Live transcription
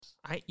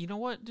You know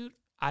what, dude?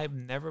 I've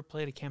never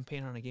played a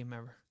campaign on a game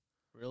ever.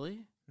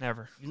 Really?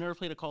 Never. You've never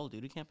played a Call of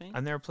Duty campaign?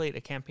 I've never played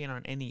a campaign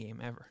on any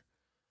game ever.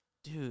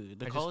 Dude,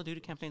 the Call of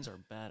Duty campaigns are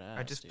badass.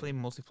 I just play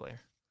multiplayer.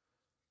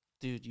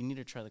 Dude, you need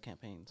to try the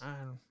campaigns.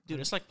 Dude,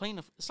 it's like playing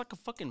it's like a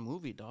fucking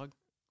movie, dog.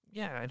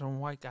 Yeah, I don't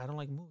like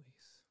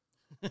movies.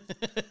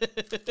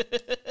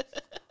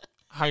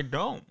 I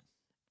don't.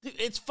 Dude,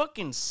 it's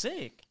fucking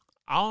sick.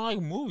 I don't like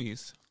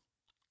movies.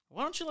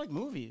 Why don't you like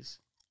movies?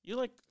 You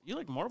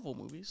like Marvel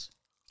movies.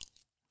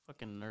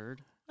 Fucking nerd.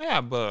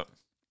 Yeah, but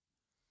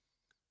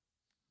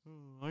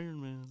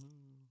Iron Man,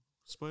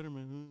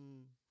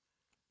 Spider-Man.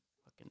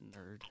 Fucking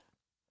nerd.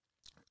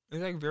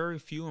 there's like very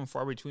few and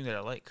far between that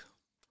I like.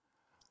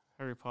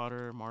 Harry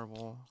Potter,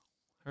 Marvel.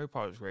 Harry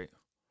Potter's great.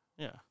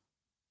 Yeah.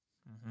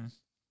 Mm-hmm.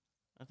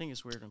 I think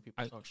it's weird when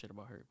people talk shit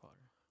about Harry Potter.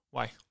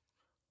 Why?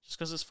 Just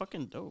because it's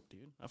fucking dope,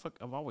 dude.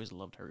 I've always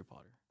loved Harry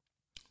Potter.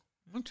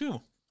 Me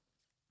too.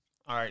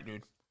 All right,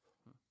 dude.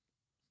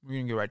 We're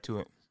going to get right to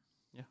it.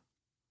 Yeah.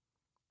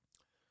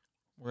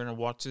 We're going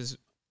to watch this.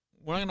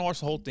 We're not going to watch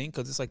the whole thing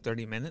because it's like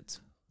 30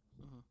 minutes.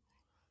 Mm-hmm.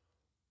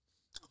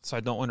 So I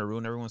don't want to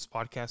ruin everyone's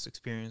podcast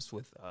experience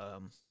with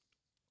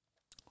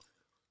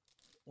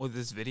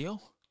this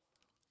video.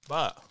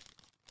 But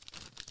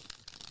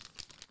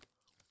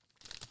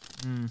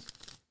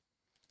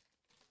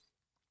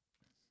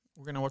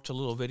we're going to watch a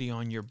little video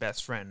on your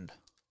best friend,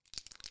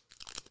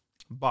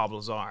 Bob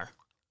Lazar.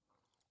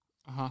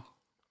 Uh-huh.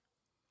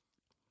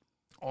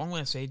 All I'm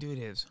going to say, dude,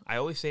 is I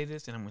always say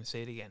this and I'm going to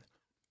say it again.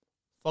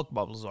 Fuck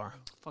Bob Lazar.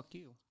 Fuck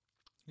you.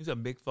 He's a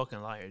big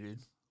fucking liar, dude.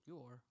 You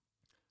are.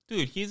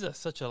 Dude, he's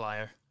such a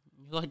liar.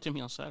 You lied to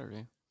me on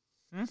Saturday.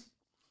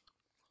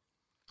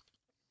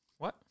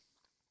 What?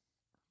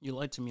 You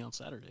lied to me on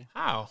Saturday.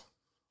 How?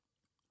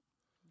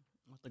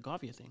 With the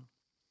Gavia thing.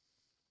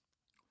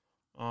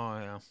 Oh,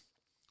 yeah.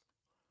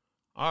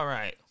 All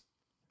right.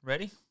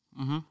 Ready?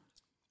 Mm-hmm.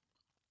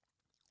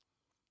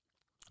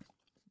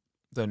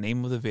 The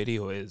name of the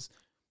video is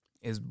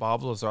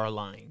Bob Lazar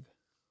lying?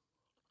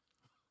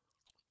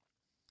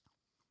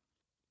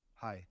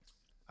 Hi,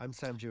 I'm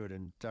Sam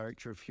Jordan,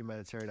 Director of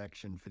Humanitarian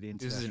Action for the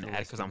This is International an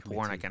ad because I'm Rescue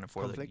poor and I Committee. can't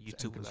afford the Conflict and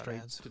YouTube without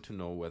constraints. ads. To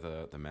know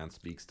whether the man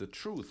speaks the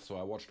truth. So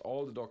I watched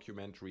all the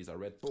documentaries, I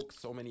read books,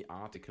 so many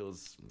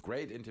articles,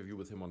 great interview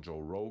with him on Joe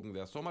Rogan.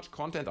 There's so much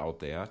content out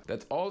there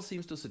that all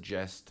seems to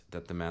suggest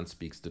that the man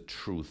speaks the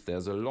truth.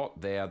 There's a lot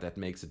there that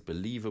makes it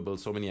believable,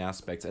 so many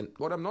aspects. And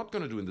what I'm not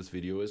going to do in this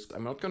video is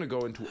I'm not going to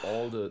go into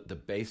all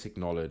the basic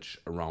knowledge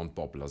around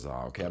Bob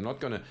Lazar. Okay, I'm not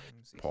going to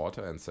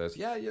Porter and says,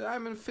 yeah,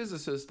 I'm a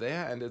physicist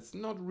there and it's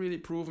not really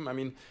proven. I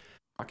mean,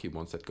 Lucky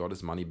Ones that got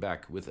his money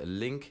back with a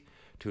link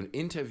to an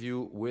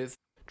interview with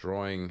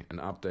drawing an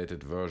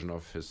updated version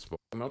of his book.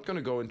 I'm not going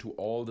to go into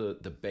all the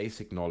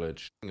basic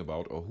knowledge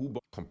about or who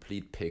bought a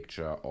complete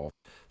picture of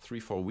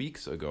 3-4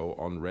 weeks ago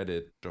on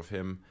Reddit of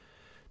him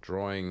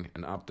drawing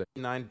an update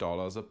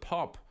 $9 a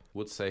pop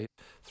would say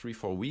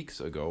 3-4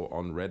 weeks ago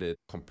on Reddit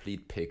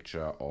complete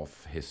picture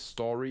of his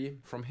story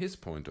from his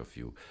point of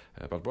view.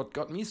 But what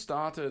got me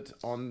started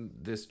on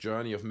this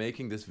journey of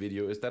making this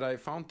video is that I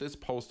found this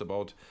post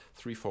about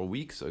 3-4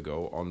 weeks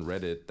ago on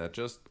Reddit that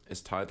just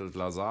is titled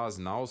Lazar has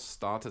now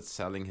started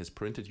selling his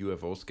printed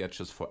UFO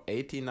sketches for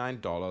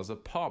 $89 a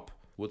pop.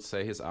 Would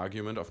say his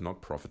argument of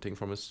not profiting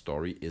from his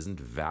story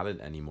isn't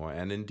valid anymore.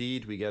 And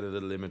indeed, we get a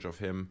little image of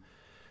him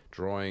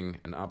drawing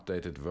an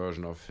updated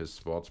version of his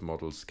sports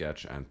model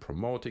sketch and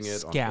promoting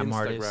it on Instagram.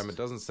 Artist. It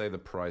doesn't say the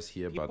price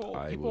here, but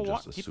I people will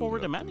just assume people were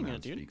that demanding the man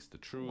it, dude. speaks the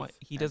truth. What?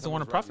 He doesn't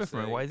want to profit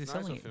from it. Why is he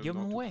selling it? Give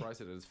him not away. To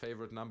price it at his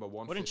favorite number,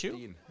 Wouldn't you?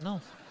 115.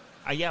 No.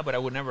 Yeah, but I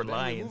would never Then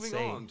lie we're and moving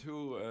say. on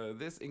to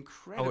this I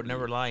incredible. would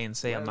never lie and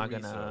say I'm not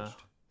gonna.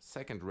 well-researched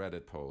second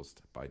Reddit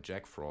post by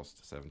Jack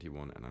Frost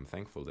 71, and I'm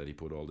thankful that he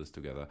put all this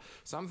together.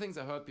 Some things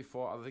I heard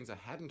before, other things I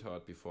hadn't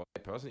heard before.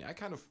 Personally, I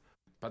kind of,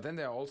 but then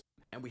there are also,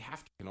 and we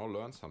have to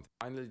learn something.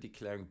 Finally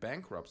declaring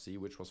bankruptcy,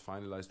 which was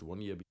finalized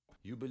 1 year before.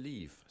 You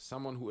believe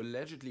someone who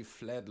allegedly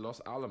fled Los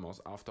Alamos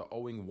after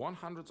owing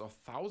hundreds of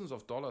thousands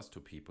of dollars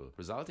to people,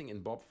 resulting in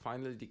Bob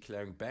finally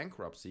declaring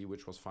bankruptcy,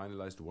 which was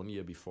finalized 1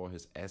 year before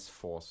his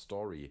S4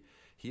 story.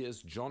 Here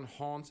is John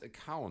Horn's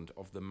account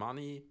of the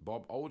money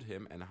Bob owed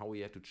him and how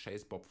he had to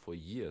chase Bob for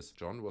years.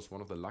 John was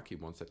one of the lucky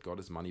ones that got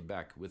his money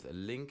back, with a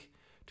link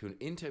to an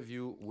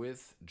interview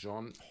with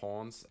John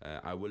Horns.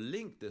 I will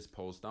link this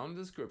post down in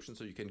the description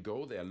so you can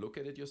go there, look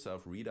at it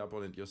yourself, read up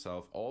on it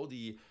yourself. All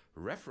the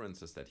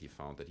references that he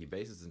found, that he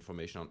bases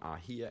information on, are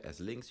here as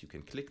links. You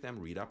can click them,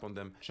 read up on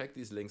them, check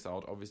these links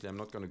out. Obviously, I'm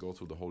not going to go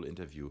through the whole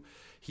interview.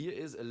 Here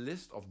is a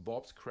list of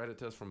Bob's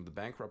creditors from the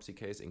bankruptcy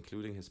case,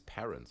 including his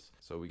parents.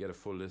 So we get a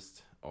full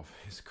list of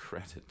his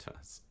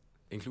creditors,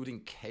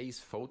 including Case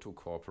Photo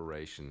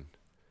Corporation,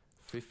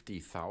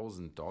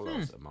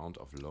 $50,000 amount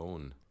of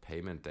loan.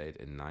 Payment date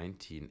in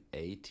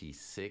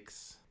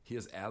 1986.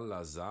 Here's Al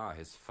Lazar,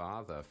 his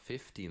father,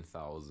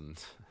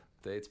 $15,000.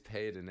 Dates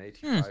paid in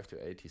 85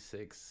 to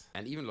 86.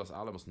 And even Los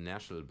Alamos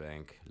National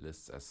Bank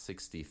lists as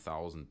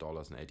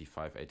 $60,000 in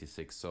 85,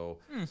 86. So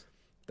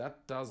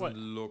That doesn't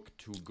look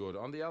too good.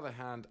 On the other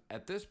hand,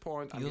 at this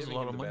point, I'm giving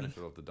him the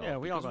benefit of the doubt. Yeah,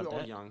 we all got because we're all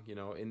that. young. You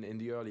know, in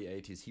the early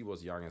 80s, he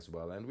was young as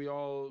well. And we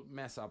all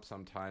mess up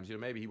sometimes. You know,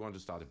 maybe he wanted to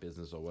start a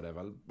business or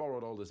whatever.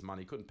 Borrowed all this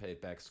money, couldn't pay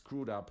it back,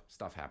 screwed up.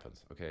 Stuff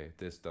happens, okay?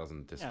 This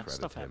doesn't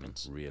discredit him,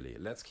 really.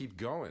 Let's keep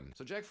going.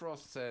 So Jack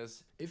Frost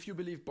says, if you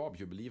believe Bob,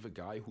 you believe a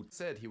guy who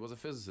said he was a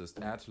physicist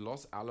at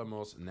Los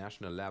Alamos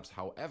National Labs.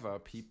 However,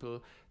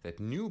 people that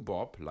knew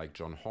Bob, like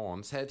John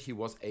Horn, said he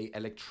was an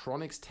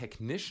electronics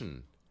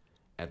technician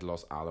at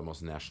Los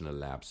Alamos National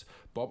Labs.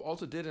 Bob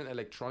also did an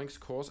electronics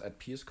course at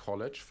Pierce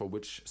College, for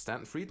which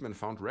Stanton Friedman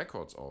found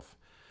records of.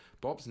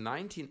 Bob's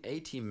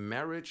 1980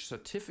 marriage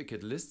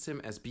certificate lists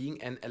him as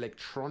being an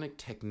electronic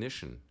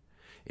technician.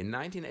 In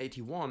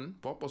 1981,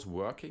 Bob was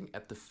working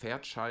at the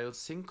Fairchild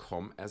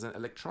Syncom as an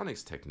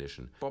electronics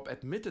technician. Bob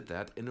admitted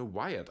that in a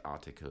Wired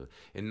article.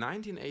 In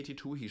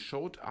 1982, he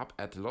showed up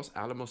at Los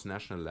Alamos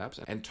National Labs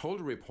and told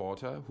a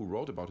reporter who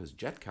wrote about his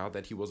jet car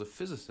that he was a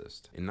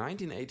physicist. In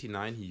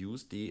 1989, he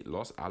used the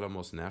Los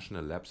Alamos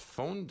National Labs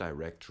phone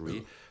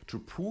directory to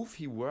prove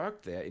he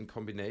worked there in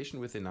combination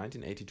with the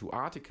 1982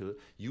 article,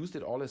 used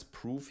it all as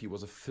proof he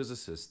was a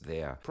physicist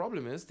there.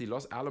 Problem is, the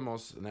Los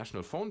Alamos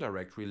National Phone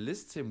Directory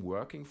lists him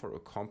working for a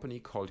company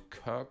called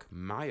Kirk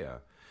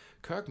Meyer.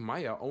 Kirk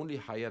Meyer only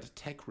hired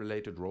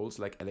tech-related roles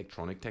like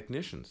electronic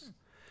technicians.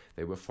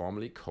 They were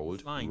formerly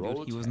called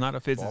Roll He was not a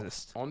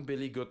physicist. On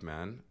Billy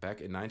Goodman back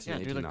in 1989.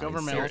 Yeah, dude, the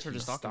government altered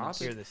his documents.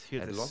 documents.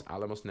 Started at Los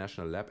Alamos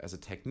National Lab as a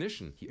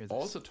technician. He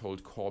also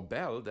told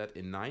Corbell that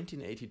in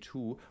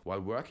 1982, while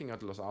working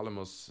at Los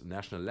Alamos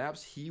National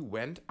Labs, he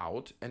went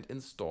out and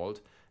installed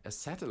a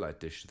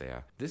satellite dish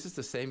there. This is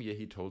the same year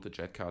he told the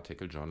Jet Car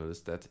article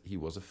journalist that he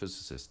was a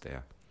physicist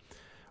there.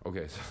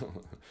 Okay, so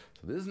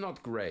this is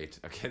not great.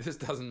 Okay, this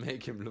doesn't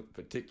make him look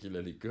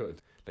particularly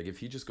good. Like if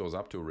he just goes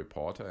up to a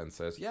reporter and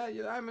says, yeah,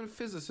 I'm a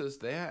physicist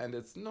there, and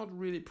it's not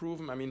really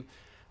proven. I mean,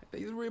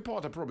 the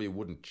reporter probably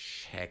wouldn't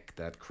check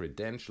that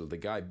credential. The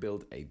guy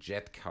built a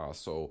jet car,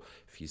 so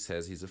if he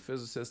says he's a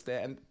physicist there,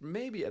 and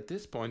maybe at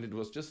this point it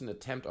was just an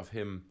attempt of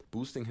him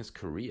boosting his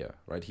career,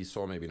 right? He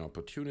saw maybe an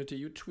opportunity.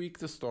 You tweak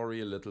the story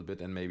a little bit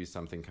and maybe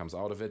something comes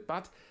out of it.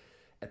 But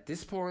at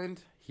this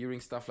point, hearing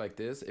stuff like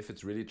this, if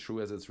it's really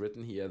true as it's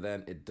written here,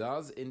 then it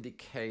does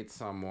indicate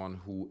someone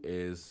who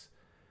is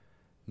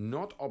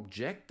not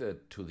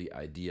objected to the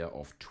idea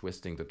of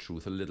twisting the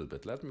truth a little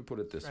bit. Let me put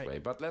it this way,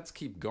 but let's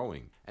keep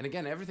going. And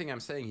again, everything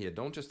I'm saying here,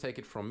 don't just take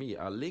it from me.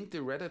 I'll link the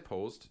Reddit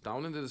post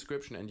down in the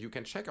description and you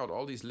can check out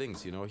all these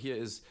links. You know, here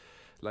is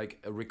like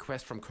a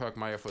request from Kirk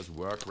Meyer for his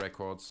work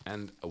records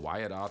and a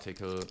Wired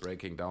article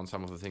breaking down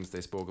some of the things they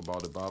spoke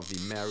about above,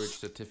 the marriage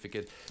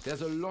certificate.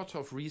 There's a lot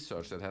of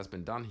research that has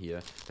been done here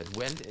that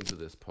went into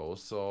this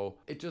post, so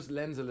it just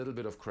lends a little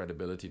bit of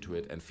credibility to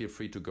it, and feel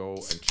free to go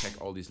and check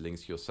all these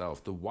links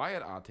yourself. The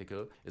Wired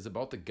article is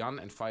about the gun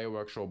and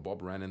fireworks show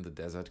Bob ran in the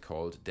desert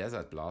called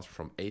Desert Blast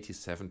from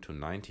 87 to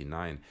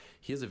 99.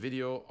 Here's a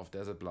video of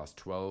Desert Blast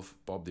 12.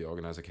 Bob, the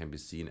organizer, can be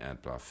seen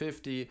at Blast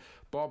 50.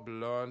 Bob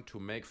learned to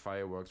make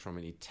fireworks from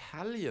an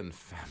Italian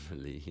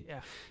family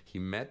he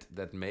met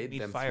that made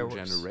them through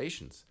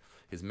generations.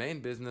 His main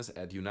business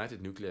at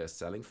United Nuclear is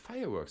selling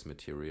fireworks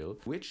material,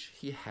 which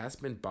he has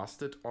been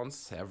busted on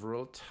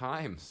several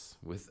times,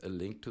 with a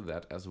link to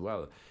that as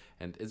well.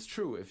 And it's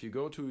true, if you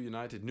go to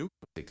United Nuclear,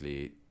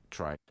 basically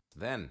try it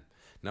then.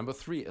 Number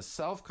 3, a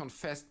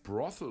self-confessed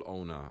brothel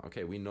owner.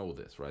 Okay, we know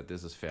this, right?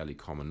 This is fairly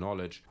common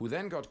knowledge. Who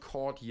then got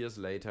caught years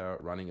later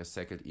running a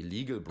second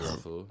illegal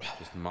brothel,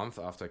 just a month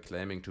after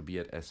claiming to be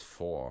at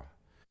S4.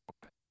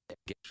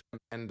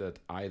 Ended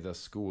either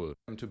school.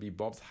 To be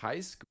Bob's high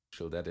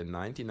school that in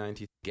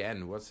 1990,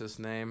 again, what's his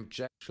name?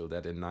 Jack,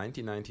 that in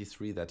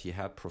 1993 that he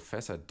had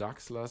Professor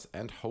Duxlers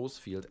and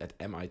Hosefield at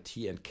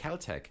MIT and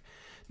Caltech.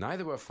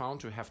 Neither were found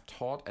to have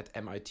taught at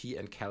MIT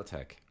and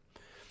Caltech.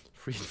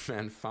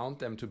 Friedman found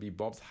them to be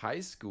Bob's high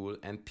school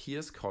and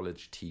Pierce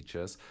College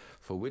teachers,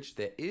 for which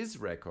there is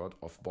record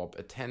of Bob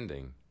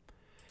attending.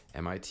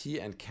 MIT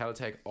and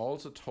Caltech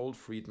also told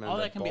Friedman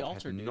that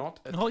Bob had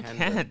not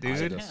attended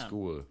either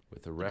school,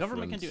 with a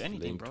reference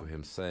link to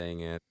him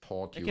saying it.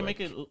 Taught you. They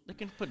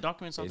can put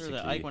documents out there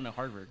that I went to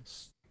Harvard.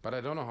 But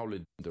I don't know how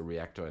the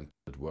reactor and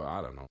it were.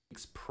 I don't know.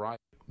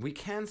 We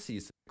can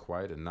see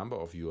quite a number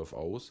of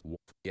UFOs.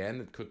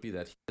 Again, it could be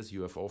that here's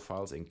UFO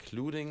files,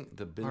 including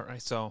the. All right,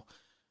 so.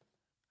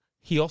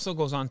 He also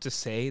goes on to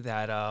say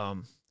that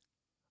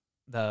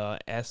the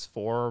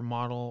S4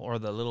 model, or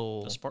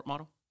the sport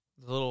model,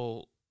 the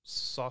little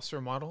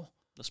saucer model,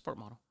 the sport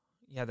model,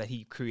 that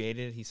he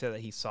created. He said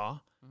that he saw.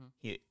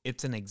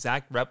 It's an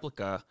exact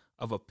replica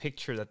of a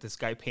picture that this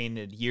guy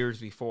painted years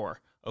before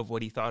of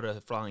what he thought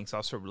a flying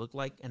saucer would look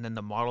like, and then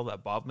the model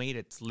that Bob made,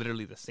 it's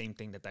literally the same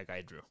thing that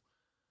guy drew.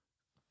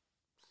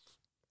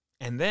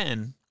 And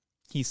then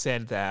he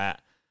said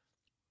that,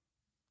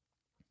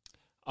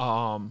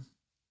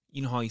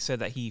 you know how he said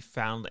that he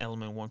found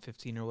element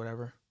 115 or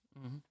whatever?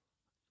 Mm-hmm.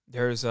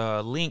 There's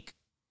a link,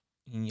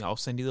 and I'll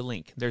send you the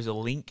link. There's a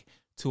link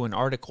to an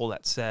article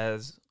that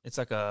says, it's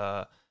like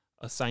a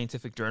a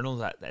scientific journal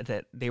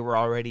that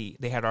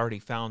they had already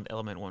found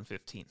element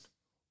 115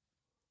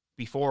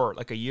 before,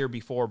 like a year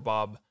before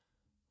Bob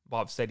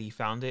said he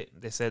found it.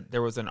 They said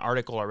there was an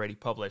article already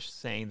published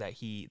saying that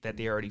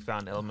they already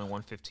found element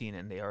 115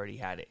 and they already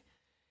had it.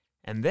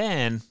 And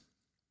then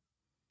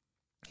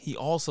he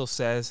also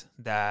says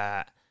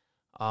that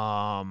they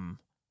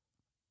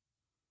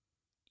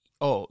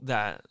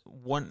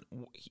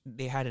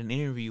had an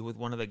interview with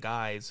one of the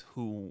guys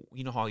who,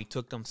 you know how he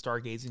took them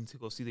stargazing to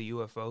go see the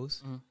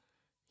UFOs.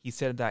 He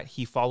said that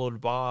he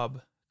followed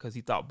Bob because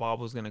he thought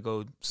Bob was gonna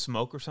go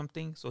smoke or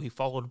something, so he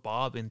followed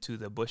Bob into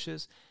the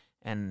bushes,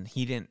 and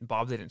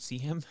Bob didn't see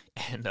him,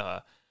 and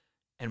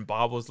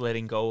Bob was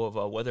letting go of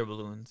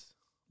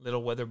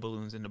little weather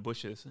balloons in the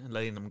bushes and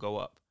letting them go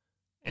up.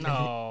 And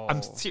No.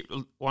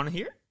 Want to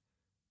hear?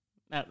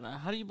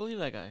 How do you believe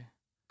that guy?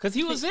 Because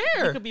he was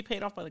there. He could be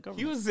paid off by the government.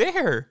 He was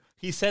there.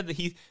 He said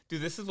that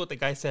this is what the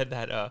guy said,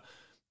 that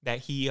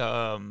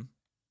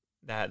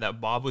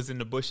Bob was in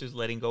the bushes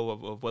letting go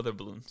of weather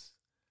balloons.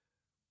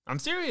 I'm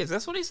serious.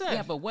 That's what he said.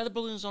 Yeah, but weather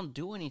balloons don't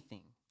do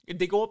anything. If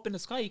they go up in the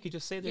sky, you could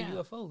just say they're Yeah.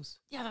 UFOs.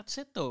 Yeah, that's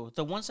it though.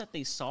 The ones that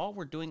they saw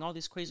were doing all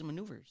these crazy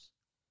maneuvers.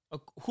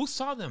 Who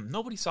saw them?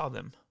 Nobody saw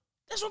them.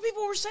 That's what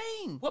people were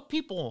saying. What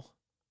people?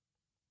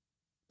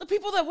 The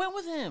people that went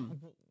with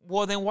him.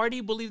 Well, then why do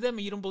you believe them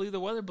and you don't believe the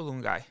weather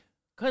balloon guy?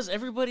 Because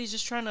everybody's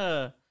just trying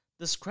to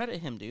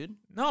discredit him, dude.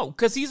 No,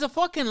 because he's a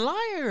fucking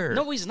liar.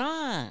 No, he's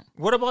not.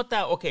 What about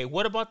that? Okay,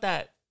 what about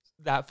that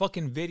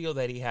fucking video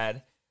that he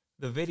had?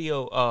 The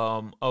video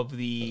of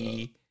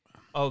the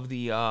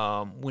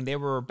when they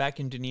were back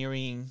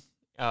engineering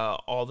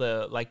all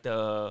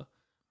the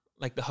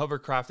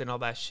hovercraft and all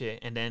that shit,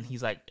 and then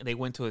he's like, they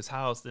went to his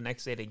house the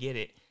next day to get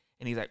it,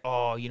 and he's like,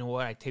 oh, you know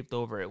what? I taped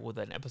over it with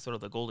an episode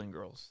of the Golden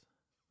Girls.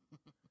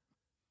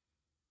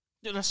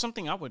 Dude, that's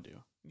something I would do.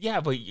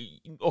 Yeah, but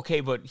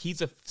but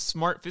he's a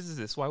smart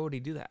physicist. Why would he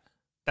do that?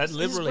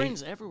 His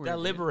brain's everywhere. That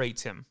dude.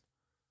 liberates him.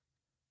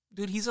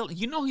 Dude, he's a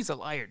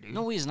liar, dude.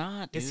 No, he's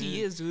not. Dude. Yes,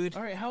 he is, dude.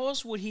 All right, how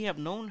else would he have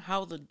known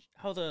how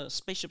the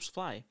spaceships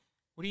fly?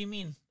 What do you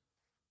mean?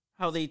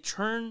 How they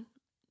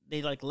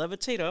like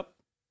levitate up.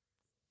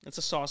 It's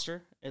a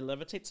saucer. It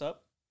levitates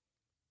up,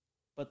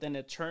 but then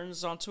it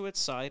turns onto its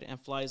side and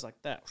flies like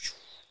that.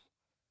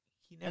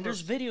 And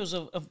there's videos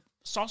of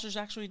saucers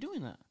actually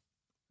doing that.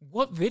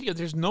 What video?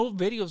 There's no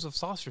videos of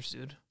saucers,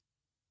 dude.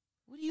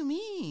 What do you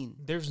mean?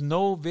 There's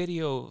no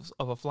videos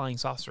of a flying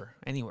saucer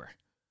anywhere.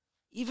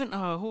 Even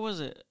who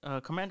was it?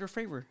 Commander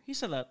Fravor. He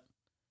said that.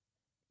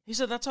 He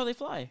said that's how they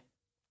fly.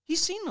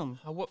 He's seen them.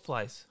 What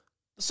flies?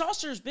 The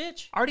saucers,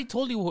 bitch. I already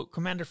told you what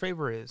Commander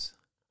Fravor is.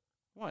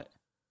 What?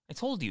 I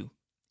told you.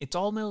 It's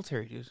all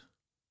military, dude.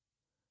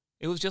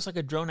 It was just like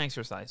a drone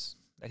exercise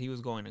that he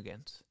was going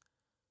against.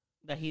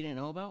 That he didn't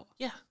know about?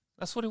 Yeah,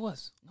 that's what it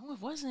was. No, it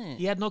wasn't.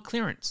 He had no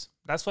clearance.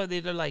 That's why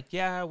they're like,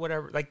 yeah,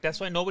 whatever. Like, that's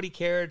why nobody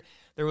cared.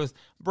 There was,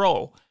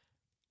 bro,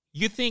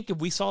 you think if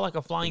we saw like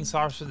a flying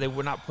saucer, they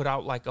would not put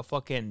out like a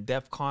fucking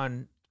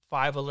DEFCON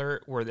 5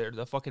 alert where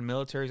the fucking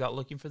military's out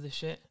looking for this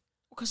shit?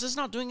 Because it's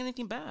not doing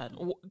anything bad.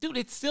 Dude,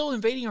 it's still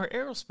invading our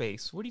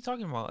aerospace. What are you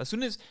talking about? As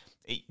soon as,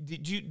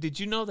 did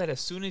you know that as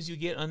soon as you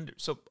get under,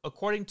 so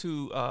according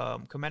to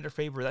Commander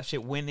Fravor, that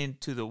shit went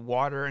into the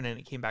water and then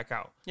it came back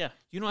out. Yeah.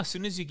 You know, as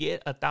soon as you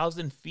get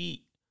 1,000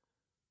 feet,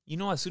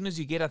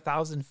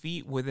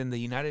 within the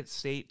United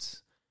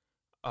States,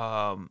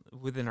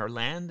 within our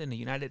land in the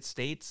United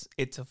States,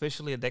 it's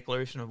officially a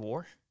declaration of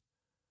war.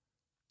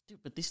 Dude,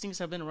 but these things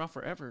have been around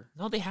forever.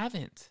 No, they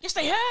haven't. Yes,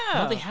 they have.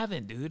 No, they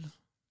haven't, dude.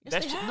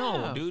 Yes, they have.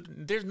 No,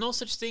 dude. There's no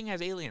such thing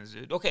as aliens,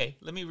 dude. Okay,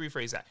 let me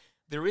rephrase that.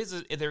 There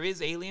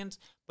is aliens,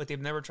 but they've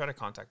never tried to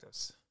contact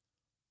us.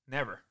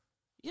 Never.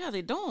 Yeah,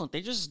 they don't.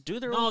 They just do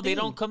their own No, thing. they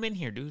don't come in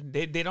here, dude.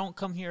 They don't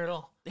come here at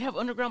all. They have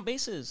underground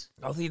bases.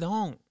 No, they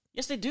don't.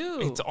 Yes, they do.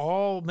 It's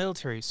all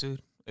military,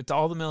 dude. It's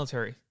all the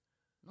military.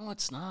 No,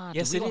 it's not.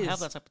 Yes, we it don't is.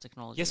 have that type of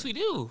technology. Yes, we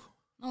do.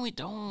 No, we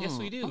don't. Yes,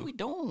 we do. No, we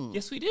don't.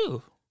 Yes, we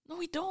do. No,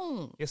 we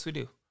don't. Yes, we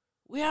do.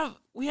 We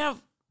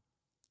have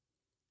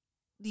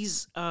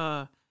these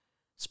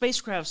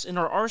spacecrafts in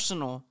our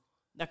arsenal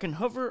that can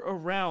hover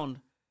around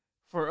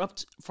for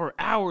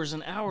hours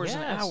and hours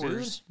and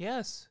hours. Dude.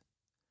 Yes.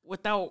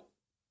 Without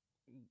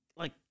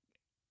like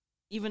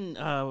even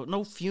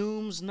no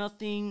fumes,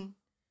 nothing,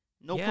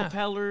 no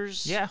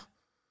propellers. Yeah.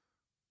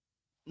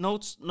 No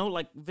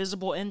like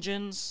visible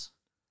engines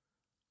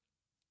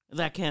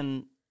that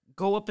can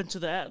go up into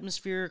the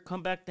atmosphere,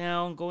 come back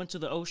down, go into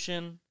the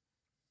ocean.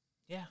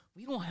 Yeah.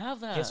 We don't have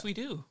that. Yes, we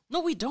do.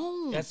 No, we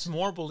don't. That's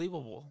more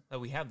believable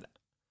that we have that.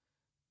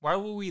 Why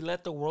would we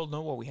let the world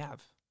know what we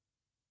have?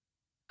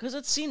 Because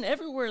it's seen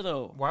everywhere,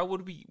 though.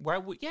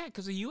 Yeah,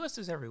 because the U.S.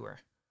 is everywhere.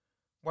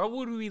 Why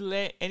would we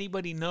let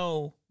anybody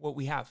know what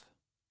we have?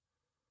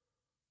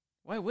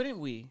 Why wouldn't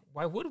we?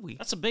 Why would we?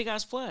 That's a big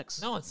ass flex.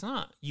 No, it's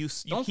not. You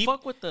don't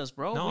fuck with us,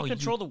 bro. No, we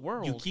control the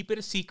world. You keep it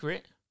a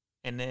secret,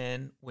 and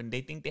then when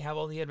they think they have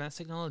all the advanced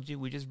technology,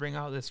 we just bring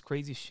out this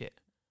crazy shit.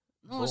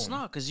 No, Boom. It's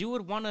not, because you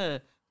would want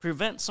to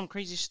prevent some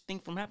crazy thing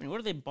from happening. What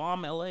if they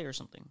bomb L.A. or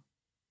something?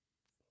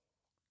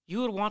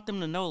 You would want them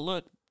to know,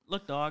 look,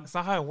 dog. That's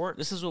not how it works.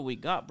 This is what we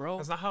got, bro.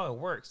 That's not how it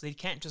works. They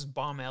can't just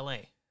bomb LA.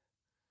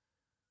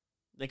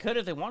 They could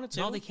if they wanted to.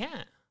 No, they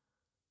can't.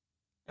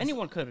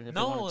 Anyone could if they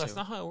wanted to. No, that's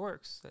not how it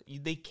works.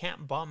 They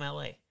can't bomb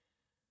LA.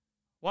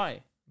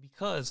 Why?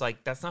 Because,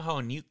 like, that's not how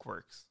a nuke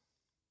works.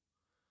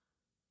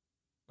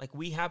 Like,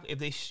 if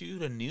they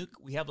shoot a nuke,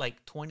 we have,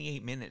 like,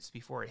 28 minutes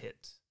before it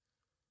hits.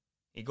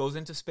 It goes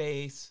into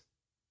space,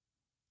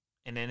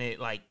 and then it,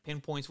 like,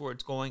 pinpoints where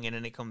it's going, and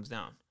then it comes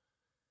down.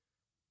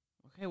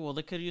 Okay, well,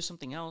 they could use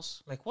something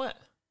else. Like what?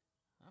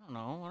 I don't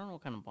know. I don't know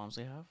what kind of bombs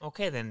they have.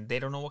 Okay, then they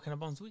don't know what kind of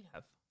bombs we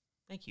have.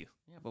 Thank you.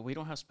 Yeah, but we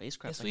don't have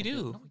spacecraft. Yes, we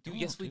do.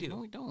 Yes, we do. No,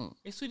 we don't.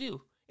 Yes, we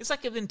do. It's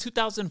like if in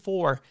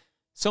 2004,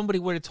 somebody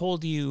would have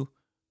told you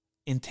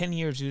in 10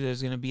 years, dude,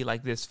 there's going to be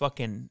like this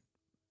fucking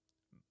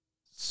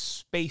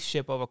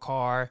spaceship of a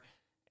car,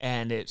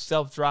 and it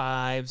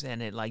self-drives,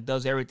 and it like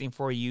does everything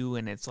for you,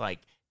 and it's like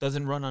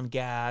doesn't run on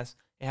gas.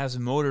 It has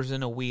motors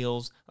in the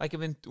wheels. Like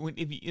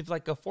if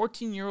like a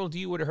 14-year-old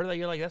you would have heard that,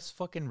 you're like, that's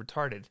fucking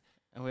retarded.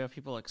 And we have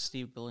people like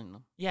Steve building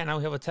them. Yeah, now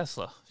we have a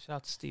Tesla. Shout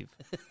out to Steve.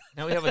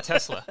 Now we have a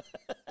Tesla.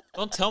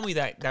 Don't tell me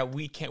that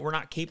we're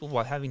not capable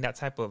of having that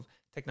type of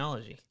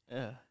technology.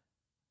 Yeah.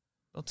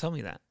 Don't tell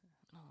me that.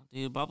 No,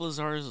 dude, Bob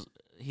Lazar is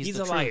he's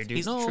a the liar, truth. dude.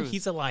 He's No, the truth.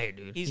 he's a liar,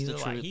 dude. He's the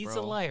truth, He's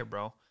bro. a liar,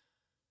 bro.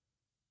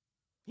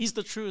 He's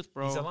the truth,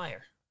 bro. He's a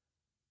liar.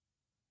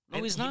 No,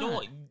 And he's you not. know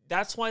what?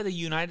 That's why the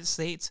United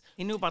States.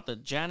 He knew about the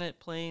Janet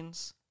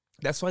planes.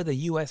 That's why the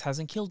U.S.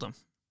 hasn't killed him.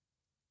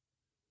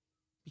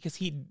 Because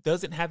he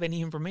doesn't have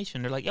any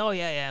information. They're like, oh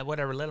yeah,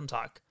 whatever. Let him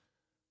talk.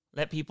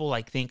 Let people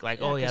like think like,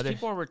 oh yeah.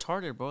 People are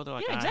retarded, bro. They're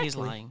like, Yeah, he's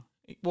lying.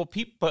 Well,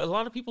 but a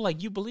lot of people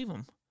like you believe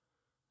him.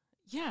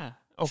 Yeah,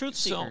 Oh, truth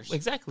seekers. So,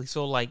 exactly.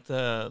 So like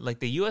the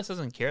U.S.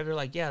 doesn't care. They're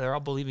like, yeah, they're all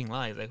believing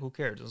lies. Like, who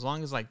cares? As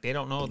long as like they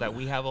don't know that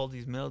we have all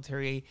these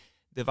military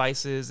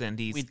devices and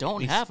these. We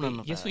don't have none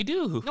of Yes, that. we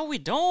do. No, we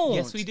don't.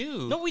 Yes, we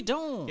do. No, we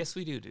don't. Yes,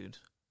 we do, dude.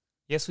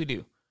 Yes, we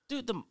do.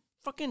 Dude, the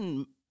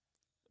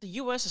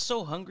U.S. is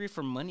so hungry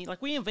for money.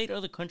 Like, we invade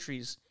other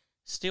countries,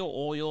 steal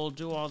oil,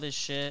 do all this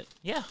shit.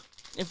 Yeah.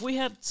 If we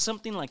had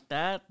something like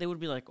that, they would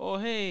be like, oh,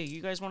 hey,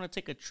 you guys want to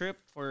take a trip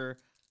for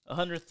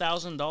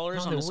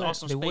 $100,000 on this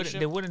awesome spaceship?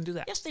 They wouldn't do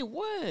that. Yes, they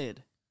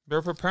would.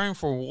 They're preparing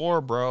for war,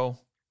 bro.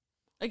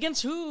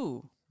 Against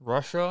who?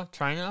 Russia,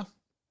 China.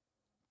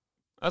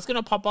 That's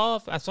gonna pop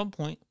off at some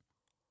point.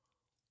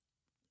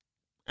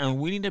 And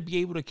we need to be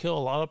able to kill a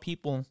lot of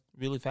people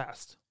really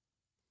fast.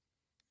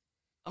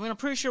 I mean, I'm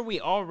pretty sure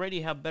we already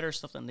have better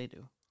stuff than they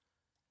do.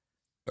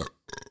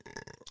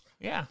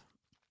 Yeah.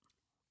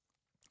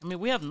 I mean,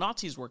 we have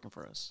Nazis working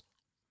for us.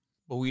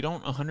 But we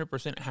don't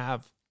 100%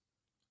 have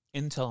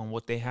intel on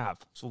what they have.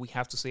 So we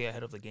have to stay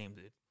ahead of the game,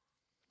 dude.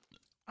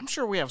 I'm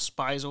sure we have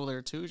spies over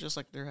there, too, just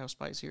like they have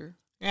spies here.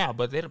 Yeah,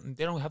 but they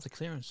don't have the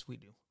clearance we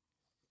do.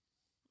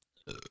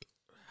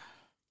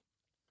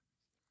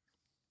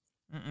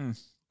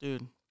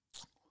 Dude.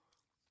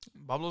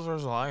 Bob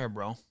Lazar's a liar,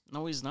 bro.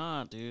 No, he's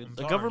not, dude. I'm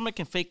The sorry. government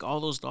can fake all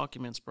those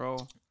documents,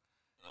 bro.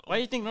 Why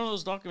do you think none of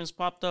those documents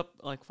popped up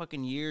like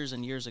fucking years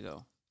and years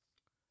ago?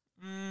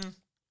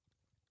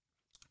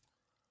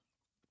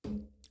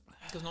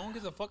 Because no one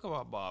gives a fuck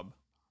about Bob.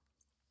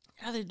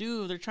 Yeah, they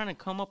do. They're trying to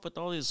come up with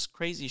all this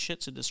crazy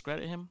shit to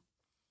discredit him.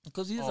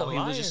 Because he's a He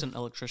liar. was just an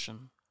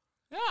electrician.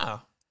 Yeah.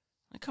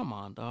 Like, come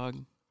on, dog.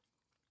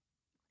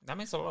 That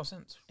makes a lot of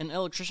sense. An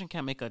electrician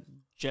can't make a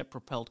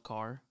jet-propelled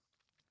car.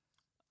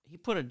 He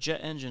put a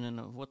jet engine in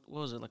a, what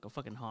was it, like a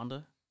fucking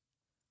Honda?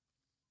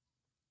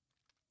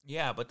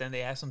 Yeah, but then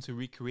they asked him to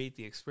recreate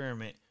the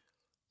experiment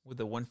with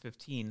the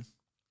 115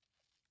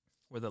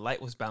 where the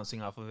light was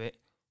bouncing off of it,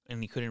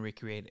 and he couldn't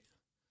recreate it.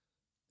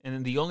 And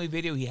then the only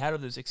video he had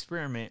of this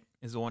experiment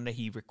is the one that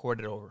he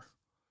recorded over.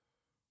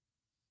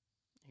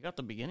 He got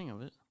the beginning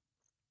of it.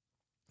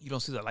 You don't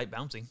see the light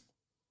bouncing.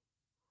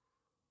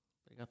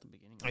 But he got the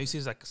beginning of All you it. see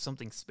is like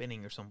something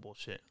spinning or some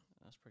bullshit.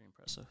 That's pretty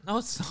impressive. No,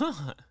 it's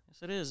not.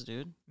 Yes, it is,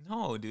 dude.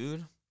 No,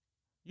 dude.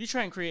 You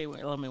try and create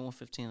Element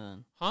 115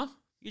 then. Huh?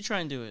 You try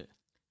and do it.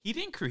 He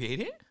didn't create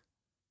it?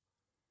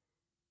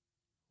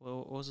 Well,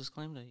 what was his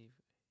claim that he...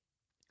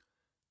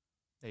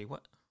 Hey,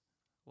 what?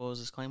 What was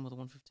his claim with the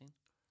 115?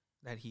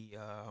 That he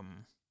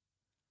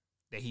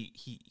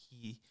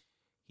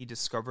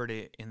discovered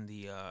it in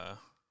the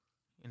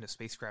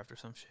spacecraft or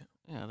some shit.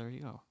 Yeah, there you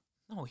go.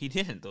 No, he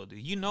didn't though,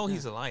 dude. You know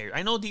he's a liar.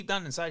 I know deep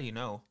down inside you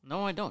know.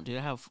 No, I don't, dude.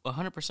 I have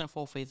 100%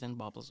 full faith in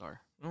Bob Lazar.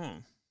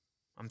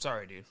 I'm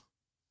sorry, dude.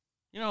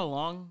 You know how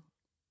long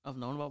I've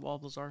known about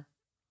Bob Lazar?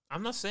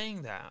 I'm not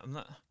saying that. I'm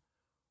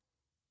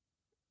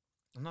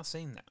not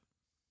saying that.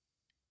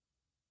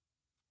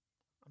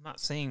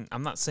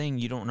 I'm not saying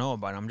you don't know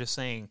about it. I'm just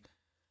saying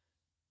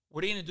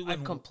what are you gonna do I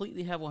when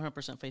completely have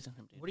 100% faith in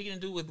him, dude. what are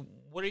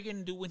you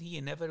gonna do when he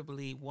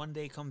inevitably one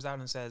day comes out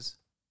and says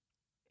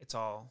it's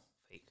all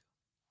fake?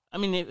 I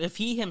mean, if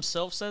he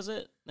himself says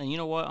it, then you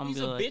know what? I'm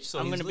He's gonna a be like, bitch, so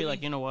I'm he's gonna be like,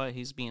 living- you know what?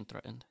 He's being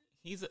threatened.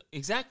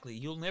 Exactly.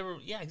 You'll never.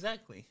 Yeah,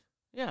 exactly.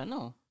 Yeah,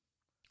 no.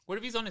 What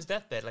if he's on his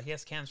deathbed, like he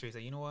has cancer? He's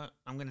like, you know what?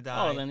 I'm gonna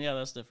die. Oh, then yeah,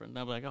 that's different.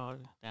 I'll be like, oh,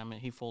 damn it,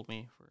 he fooled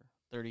me for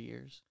 30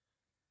 years.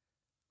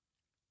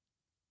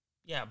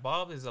 Yeah,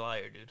 Bob is a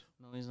liar, dude.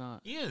 No, he's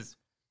not. He is.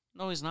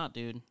 No, he's not,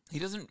 dude. He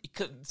doesn't.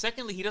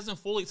 Secondly, he doesn't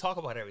fully talk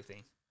about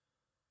everything.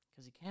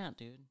 Because he can't,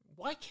 dude.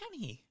 Why can't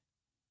he?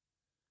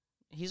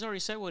 He's already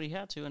said what he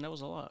had to, and that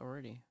was a lot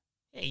already.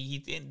 Hey, he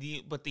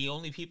didn't. But the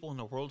only people in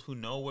the world who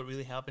know what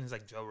really happened is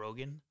like Joe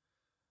Rogan.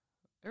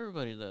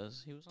 Everybody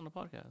does. He was on the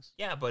podcast.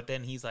 Yeah, but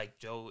then he's like,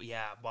 Joe,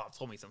 Bob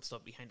told me some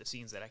stuff behind the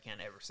scenes that I can't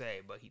ever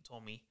say, but he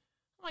told me.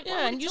 I'm like,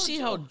 Yeah, and you see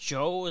how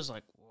Joe is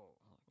like, whoa.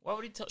 Why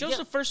would he tell? Joe's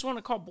the first one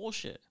to call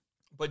bullshit.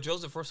 But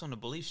Joe's the first one to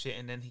believe shit,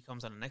 and then he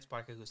comes on the next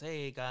podcast and goes,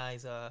 hey,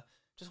 guys,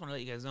 just want to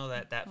let you guys know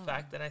that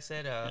fact that I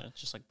said, Yeah,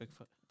 just like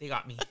Bigfoot. they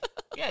got me.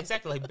 Yeah,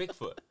 exactly, like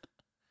Bigfoot.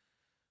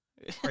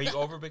 Are you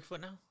over Bigfoot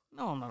now?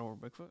 No, I'm not over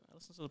Bigfoot. I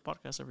listen to the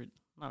podcast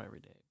not every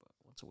day, but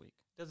once a week.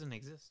 Doesn't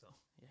exist, though.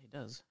 Yeah, he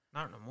does.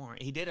 Not no more.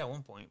 He did at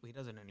one point, but he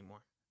doesn't anymore.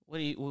 What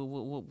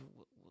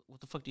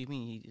the fuck do you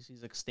mean?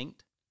 He's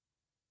extinct?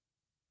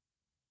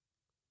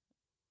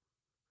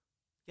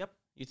 Yep.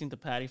 You think the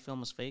Patty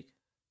film is fake?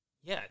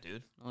 Yeah,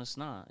 dude. No, it's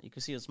not. You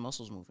can see his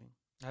muscles moving.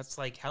 That's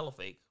like hella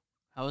fake.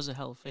 How is it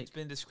hella fake? It's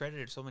been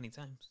discredited so many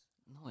times.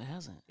 No, it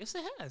hasn't. Yes,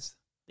 it has.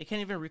 They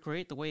can't even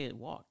recreate the way it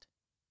walked.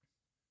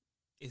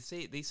 They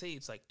say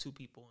it's like two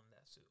people in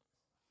that suit.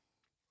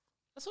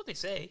 That's what they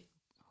say.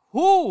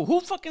 Who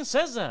fucking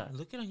says that?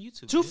 Look it on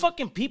YouTube. Two dude.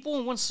 fucking people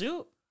in one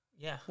suit?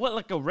 Yeah. What,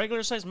 like a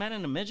regular sized man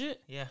and a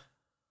midget? Yeah.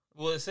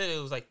 Well, it said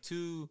it was like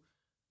two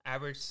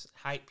average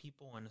height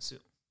people in a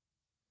suit.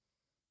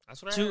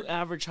 That's what I Two heard.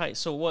 average height.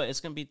 So what? It's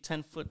gonna be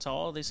 10 foot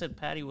tall. They said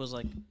Patty was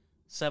like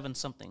 7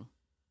 something.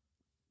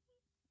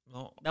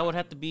 No. That would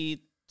have to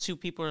be two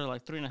people that are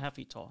like 3.5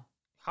 feet tall.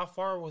 How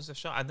far was the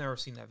shot? I've never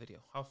seen that video.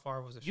 How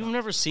far was the shot? You've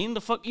never seen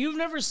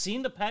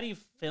the Patty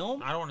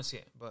film? I don't want to see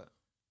it, but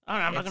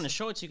I'm not gonna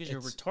show it to you because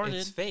you're retarded.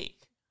 It's fake.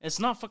 It's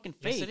not fucking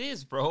fake. Yes, it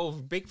is, bro.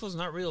 Bigfoot's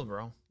not real,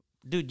 bro.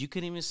 Dude, you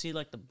couldn't even see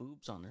like the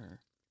boobs on her.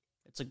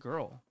 It's a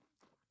girl.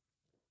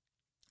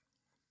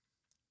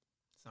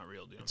 It's not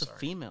real, dude. It's a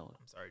female.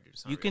 I'm sorry, dude.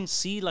 It's not You real. can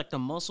see like the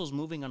muscles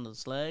moving on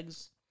his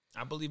legs.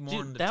 I believe more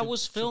in Dude, the that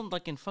was filmed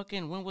like in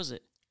fucking, when was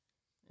it?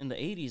 In the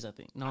 80s, I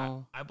think.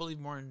 No. I believe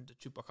more in the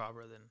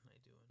chupacabra than I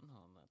do. No,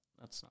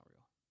 that's not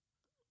real.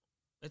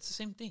 It's the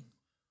same thing.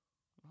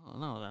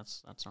 No,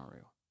 that's not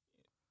real.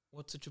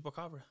 What's a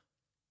chupacabra?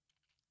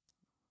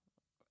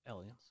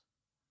 Aliens.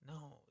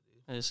 No,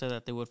 dude. They said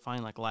that they would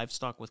find like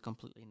livestock with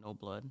completely no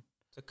blood.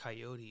 It's a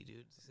coyote,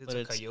 dude. It's But a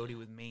it's- coyote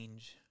with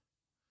mange.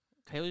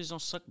 Coyotes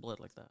don't suck blood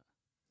like that.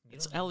 You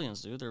It's don't know.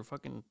 aliens, dude. They're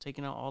fucking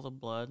taking out all the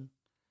blood.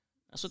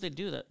 That's what they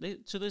do.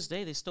 To this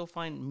day, they still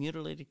find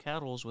mutilated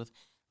cattle with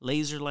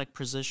laser-like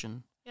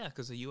precision. Yeah,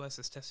 because the U.S.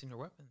 is testing their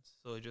weapons,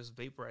 so it just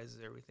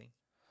vaporizes everything.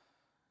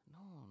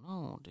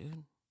 No,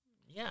 dude.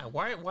 Yeah,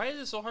 why is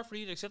it so hard for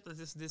you to accept that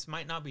this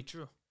might not be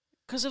true?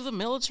 Because if the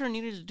military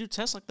needed to do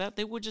tests like that,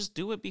 they would just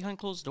do it behind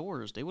closed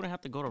doors. They wouldn't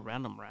have to go to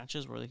random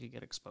ranches where they could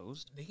get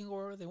exposed. They can go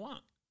wherever they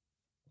want.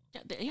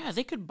 Yeah,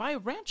 they could buy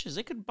ranches.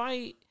 They could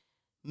buy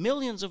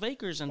millions of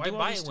acres and Why do all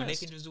buy these it when they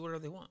tests. can just do whatever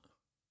they want?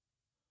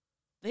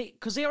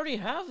 Because they already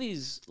have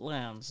these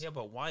lands. Yeah,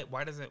 but why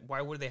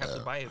would they have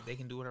to buy it if they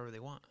can do whatever they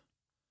want?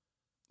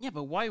 Yeah,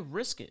 but why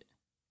risk it?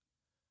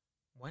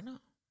 Why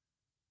not?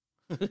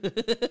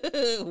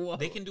 Whoa.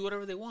 They can do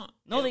whatever they want.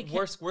 No, Yeah, they can't.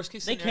 Worst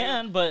case They scenario.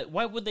 can, but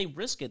why would they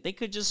risk it? They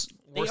could just.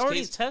 They Worst already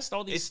case, test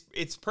all these.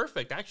 It's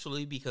perfect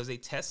actually because they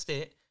test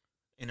it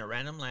in a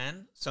random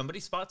land. Somebody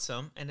spots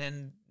them, and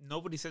then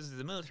nobody says it's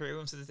the military.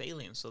 Everyone says it's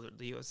aliens. So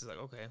the U.S. is like,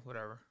 okay,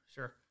 whatever,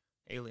 sure,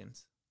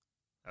 aliens.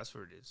 That's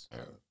what it is.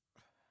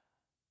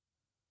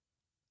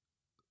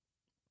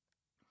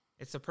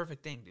 It's the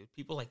perfect thing, dude.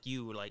 People like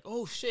you were like,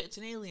 oh shit, it's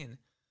an alien,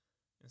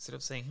 instead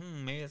of saying,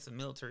 maybe that's a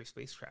military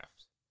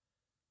spacecraft.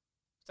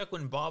 It's like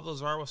when Bob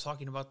Lazar was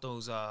talking about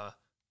those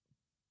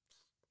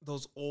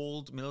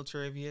old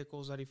military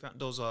vehicles that he found.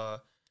 Those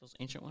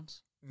ancient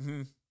ones.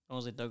 mhm. The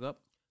ones they dug up.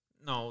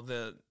 No,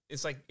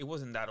 it's like it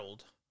wasn't that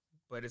old,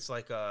 but it's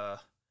like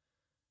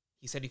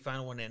he said he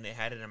found one and it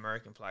had an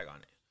American flag on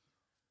it.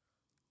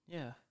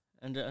 Yeah,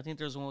 and I think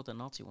there's one with a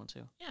Nazi one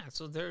too. Yeah,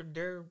 so they're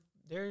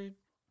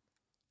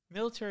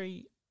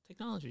military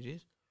technology,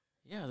 dude.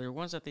 Yeah, they're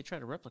ones that they try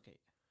to replicate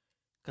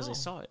because No. they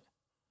saw it.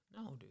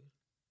 No, dude.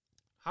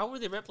 How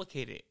would they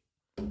replicate it?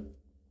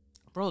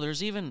 Bro,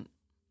 there's even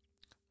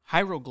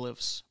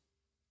hieroglyphs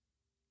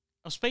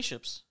of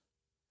spaceships.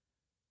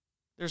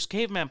 There's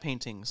caveman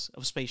paintings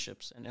of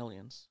spaceships and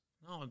aliens.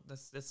 No,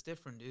 that's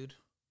different, dude.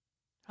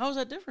 How is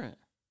that different?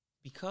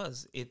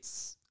 Because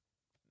it's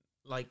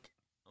like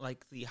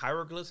the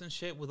hieroglyphs and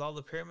shit with all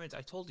the pyramids.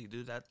 I told you,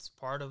 dude, that's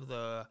part of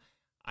the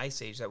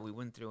ice age that we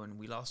went through, and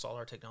we lost all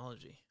our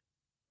technology.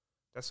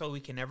 That's why we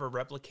can never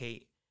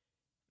replicate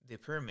the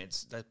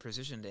pyramids, that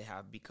precision they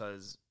have,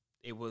 because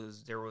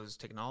there was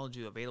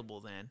technology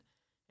available then,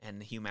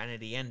 and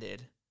humanity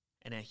ended,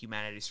 and then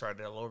humanity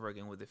started all over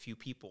again with a few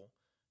people,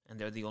 and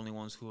they're the only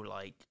ones who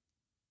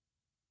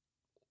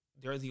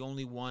they're the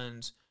only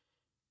ones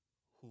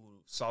who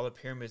saw the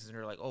pyramids and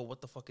they're like, oh,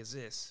 what the fuck is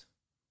this?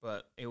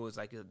 but it was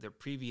like the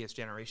previous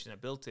generation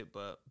that built it.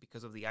 But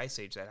because of the ice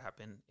age that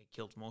happened, it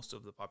killed most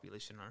of the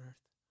population on Earth.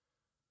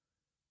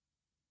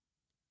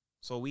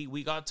 So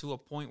we got to a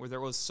point where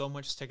there was so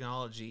much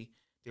technology,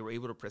 they were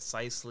able to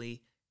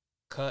precisely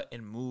cut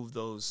and move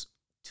those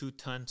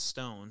 2-ton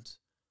stones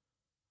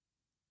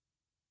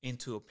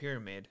into a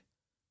pyramid.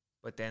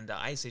 But then the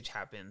ice age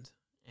happened,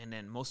 and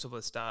then most of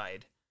us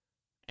died,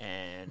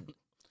 and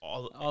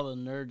all the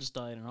nerds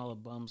died and all the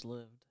bums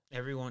lived.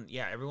 Everyone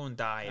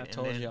died. I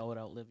told you I would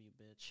outlive you,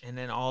 bitch. And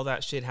then all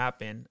that shit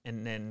happened,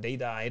 and then they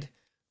died,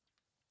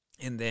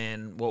 and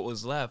then what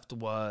was left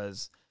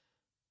was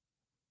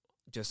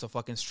just a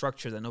fucking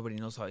structure that nobody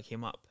knows how it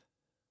came up.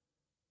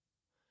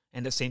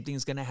 And the same thing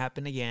is going to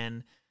happen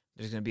again.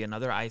 There's going to be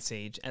another ice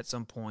age at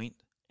some point,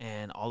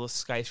 and all the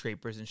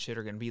skyscrapers and shit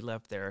are going to be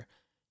left there.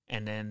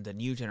 And then the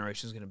new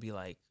generation is going to be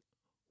like,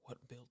 what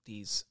built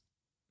these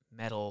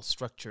metal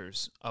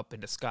structures up in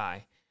the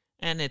sky?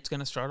 And it's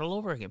going to start all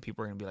over again.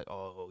 People are going to be like,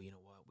 oh, you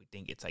know what? We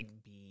think it's like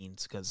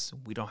beans because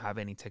we don't have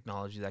any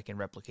technology that can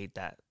replicate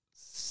that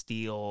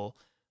steel.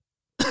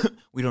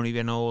 We don't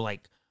even know,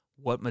 like,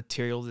 what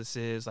material this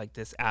is, like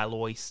this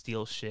alloy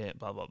steel shit,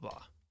 blah, blah,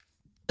 blah.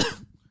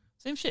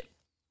 Same shit.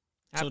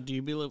 So do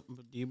you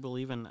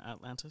believe in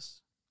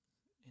Atlantis?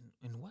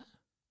 In what?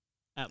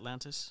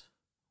 Atlantis.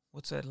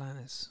 What's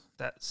Atlantis?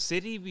 That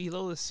city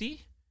below the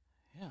sea?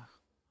 Yeah.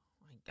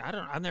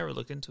 I've never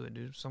looked into it,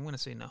 dude. So I'm gonna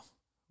say no.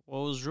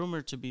 Well, it was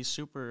rumored to be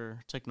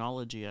super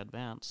technology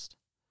advanced,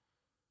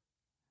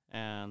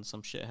 and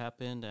some shit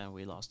happened, and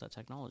we lost that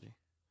technology.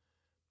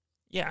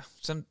 Yeah,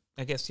 same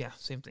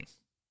thing.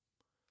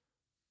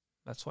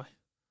 That's why.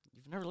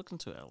 You've never looked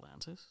into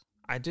Atlantis?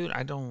 I don't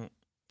like that.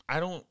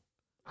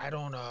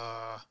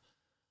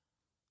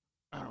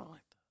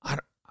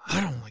 I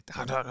don't like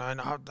that.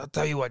 I'll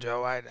tell you what,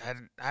 Joe. I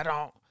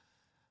don't.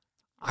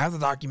 I have the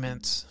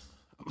documents.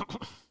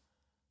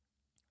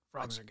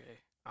 Frogs are gay.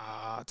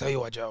 I'll tell you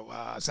what, Joe.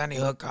 Sandy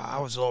Hook. I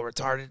was a little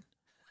retarded.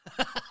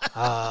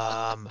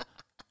 I'll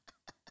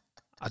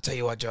tell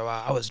you what, Joe.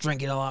 I was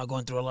drinking a lot,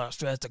 going through a lot of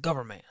stress. The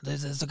government.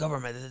 This is the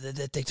government.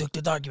 They took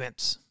the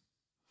documents.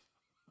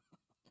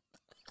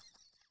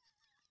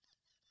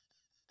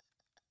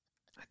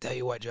 I tell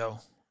you what, Joe.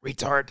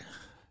 Retard.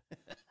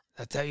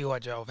 I tell you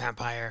what, Joe.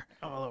 Vampire.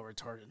 I'm a little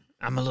retarded.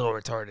 I'm a little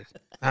retarded.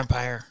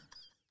 Vampire.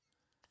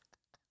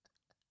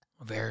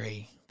 A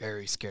very,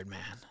 very scared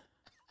man.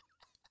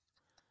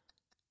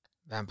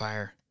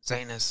 Vampire.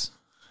 Satanist.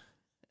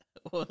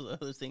 What was the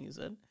other thing you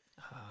said?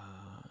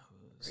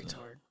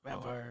 Retard.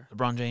 Vampire.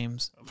 LeBron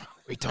James.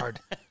 Retard.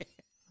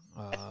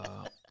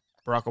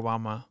 Barack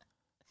Obama.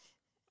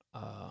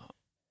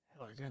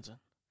 Hillary Clinton.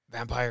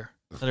 Vampire.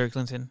 Hillary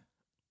Clinton.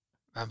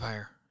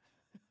 Vampire.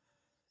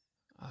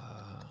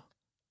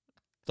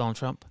 Donald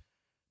Trump.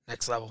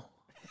 Next level.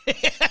 I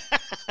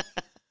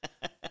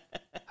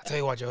tell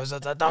you what, Joe.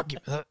 The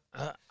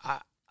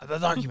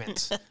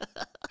documents.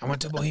 I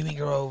went to Bohemian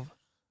Grove.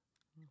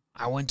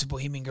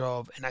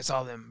 And I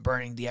saw them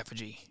burning the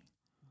effigy.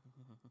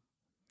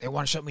 They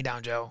want to shut me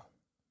down, Joe.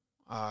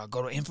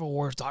 Go to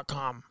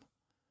Infowars.com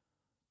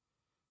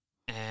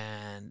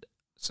and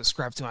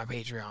subscribe to my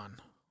Patreon.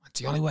 That's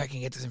the only way I can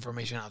get this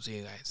information out to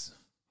you guys.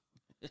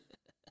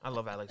 I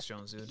love Alex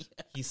Jones, dude.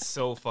 He's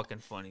so fucking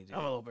funny, dude.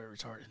 I'm a little bit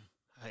retarded.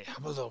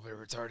 I'm a little bit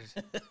retarded.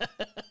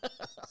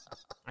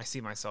 I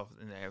see myself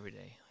in there every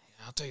day.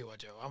 I'll tell you what,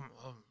 Joe.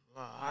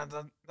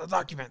 The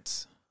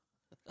documents.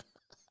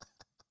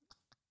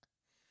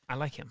 I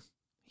like him.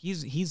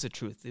 He's the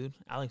truth, dude.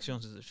 Alex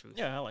Jones is the truth.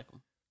 Yeah, I like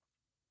him.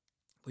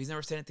 But he's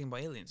never said anything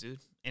about aliens, dude.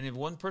 And if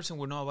one person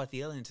would know about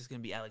the aliens, it's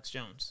going to be Alex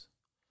Jones.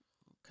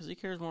 Because he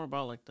cares more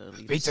about, like, the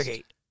elitist.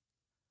 Pizzagate.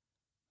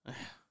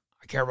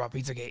 I care about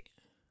Pizzagate.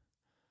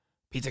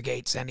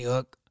 Pizzagate, Sandy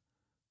Hook,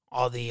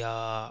 all the,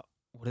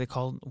 what do they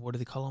call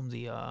them?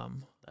 The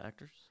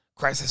actors?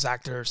 Crisis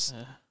actors.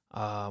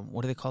 Yeah.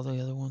 What do they call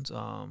the other ones?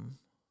 Oh,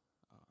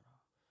 my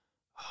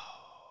God.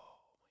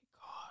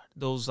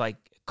 Those, like,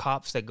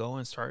 cops that go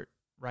and start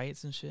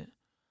riots and shit.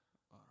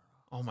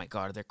 Oh, my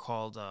God. They're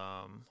called,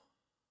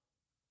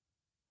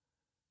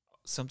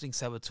 something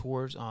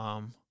saboteurs.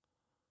 Oh,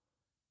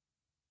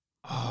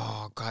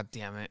 God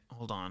damn it.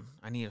 Hold on.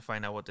 I need to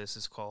find out what this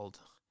is called.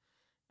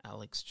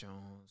 Alex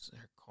Jones.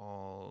 They're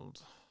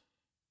called...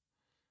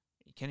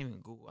 You can't even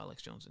Google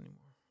Alex Jones anymore.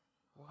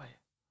 Why?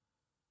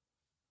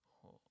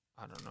 Oh,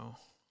 I don't know.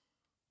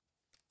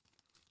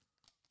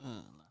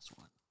 Last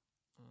one.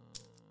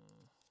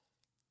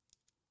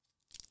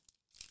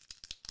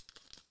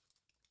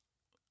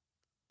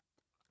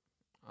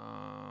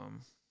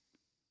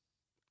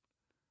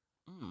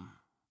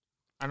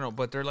 I don't know,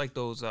 but they're like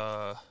those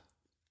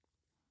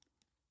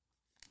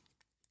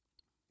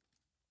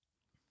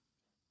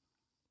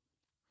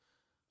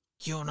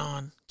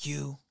QAnon,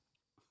 Q.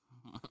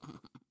 Let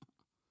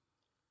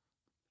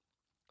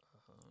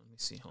me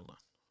see, hold on.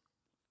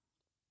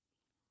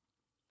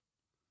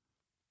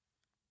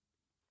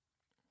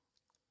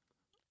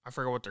 I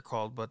forgot what they're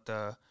called, but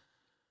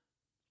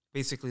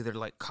basically they're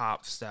like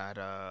cops that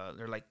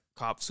they're like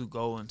cops who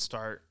go and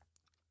start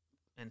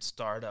and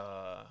start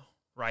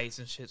riots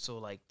and shit so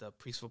like the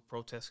peaceful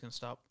protests can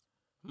stop.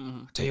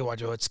 Mm-hmm. Tell you what,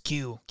 Joe, it's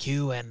Q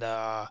and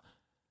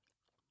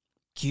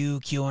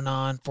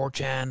QAnon,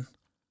 4chan.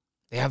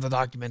 They have the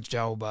documents,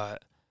 Joe,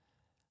 but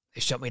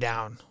they shut me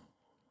down.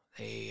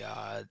 They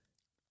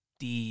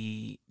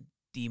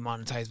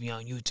demonetized me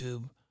on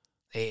YouTube.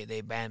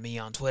 They banned me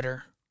on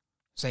Twitter,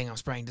 saying I'm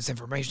spreading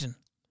disinformation.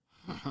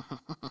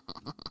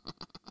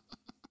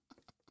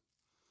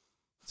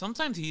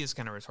 Sometimes he is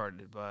kind of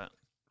retarded, but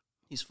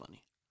He's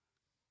funny.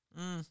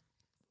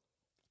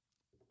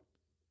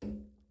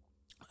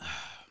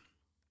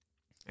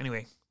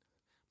 Anyway,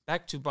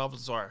 back to Bob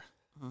Lazar.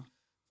 Uh-huh.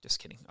 Just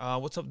kidding.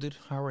 What's up, dude?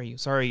 How are you?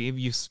 Sorry if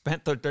you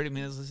spent the 30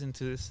 minutes listening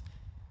to this.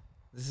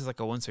 This is like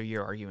a once a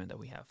year argument that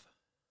we have.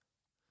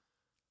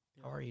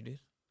 How are you, dude?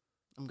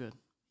 I'm good.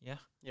 Yeah?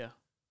 Yeah.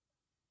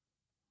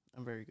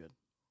 I'm very good.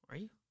 Are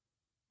you?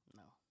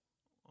 No.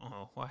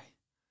 Oh, why?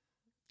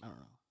 I don't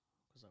know.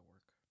 Because I work.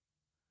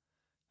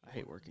 I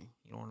hate working.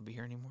 You don't want to be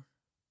here anymore?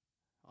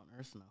 On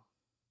Earth, no.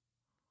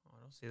 Oh,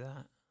 I don't see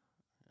that.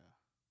 Yeah.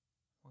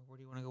 Where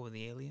do you want to go with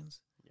the aliens?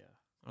 Yeah.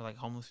 Or like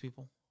homeless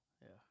people?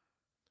 Yeah.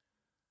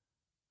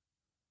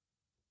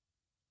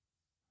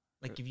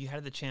 Like if you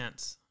had the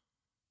chance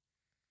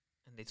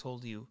and they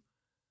told you,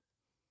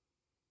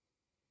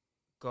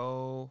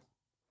 go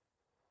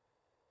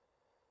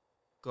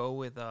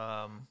with you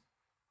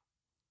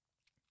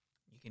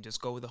can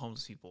just go with the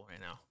homeless people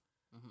right now.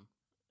 Mm-hmm.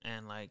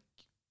 And like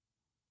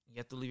you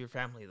have to leave your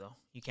family though.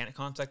 You can't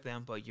contact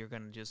them, but you're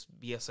gonna just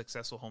be a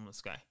successful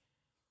homeless guy.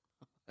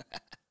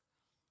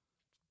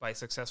 By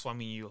successful I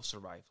mean you'll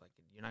survive. Like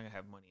you're not gonna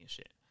have money and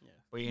shit. Yeah.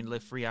 But you're gonna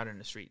live free out in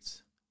the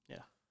streets.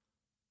 Yeah.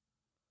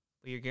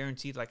 But you're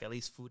guaranteed like at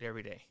least food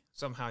every day.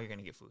 Somehow you're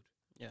gonna get food.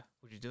 Yeah.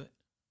 Would you do it?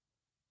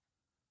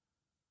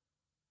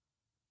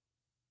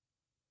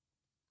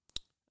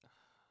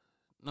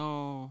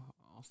 No,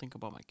 I'll think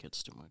about my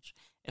kids too much.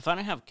 If I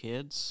don't have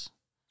kids,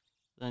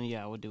 then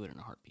yeah, I would do it in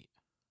a heartbeat.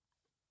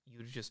 You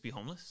would just be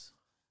homeless?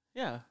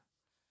 Yeah.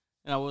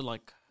 And I would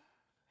like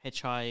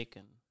hitchhike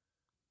and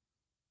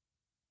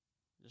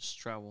just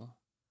travel.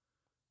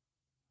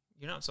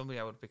 You're not somebody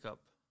I would pick up.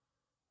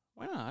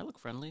 Why not? I look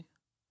friendly.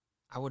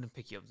 I wouldn't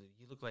pick you up, dude.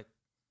 You look like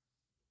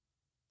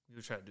you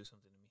would try to do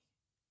something to me.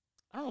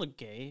 I don't look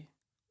gay.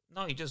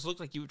 No, you just look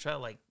like you would try to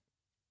like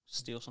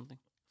Steal something.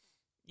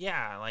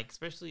 yeah, like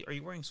especially are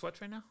you wearing sweats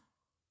right now?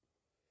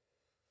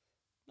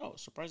 No,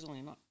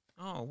 surprisingly not.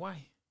 Oh,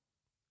 why?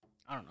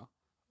 I don't know.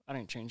 I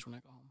didn't change when I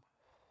got home.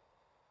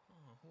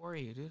 Oh, who are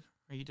you, dude?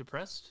 Are you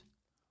depressed?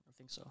 I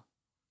think so.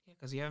 Yeah,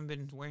 because you haven't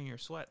been wearing your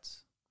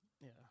sweats.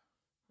 Yeah.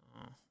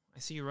 Oh, I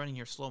see you running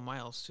your slow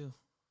miles too.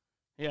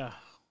 Yeah.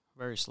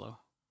 Very slow.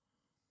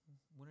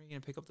 When are you gonna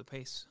pick up the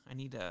pace? I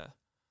need I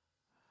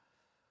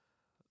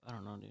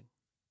don't know, dude.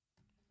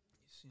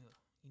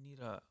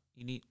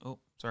 you need oh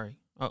sorry.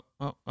 Oh,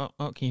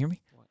 can you hear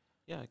me? What?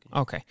 Yeah, I can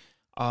Okay.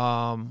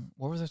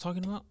 What was I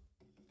talking about?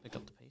 pick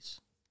up the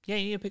pace. Yeah,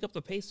 you need to pick up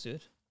the pace,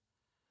 dude.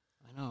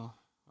 I know.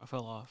 I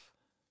fell off.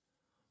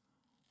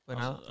 But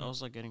I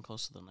was like getting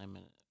close to the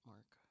 9-minute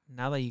mark.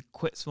 now that you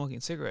quit smoking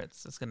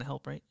cigarettes, that's gonna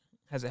help, right?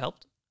 Has it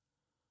helped?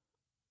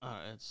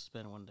 It's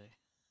been one day.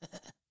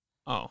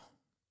 Oh.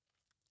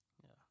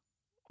 Yeah.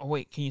 Oh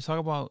wait, can you talk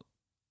about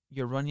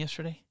your run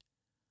yesterday?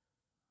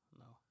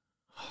 No.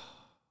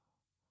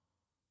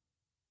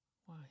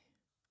 Why?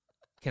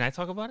 Can I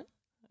talk about it?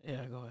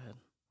 Yeah, go ahead.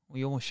 Well,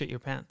 you almost shit your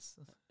pants.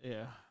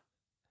 Yeah.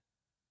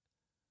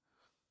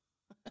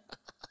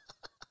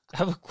 I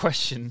have a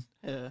question.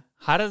 Yeah.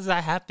 How does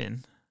that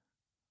happen?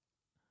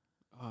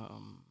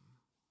 Um.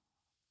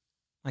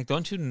 Like,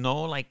 don't you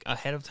know, like,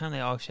 ahead of time,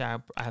 like, oh, shit, I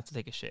have to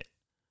take a shit?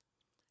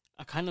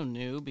 I kind of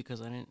knew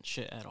because I didn't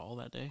shit at all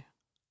that day.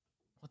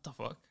 What the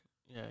fuck?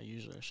 Yeah,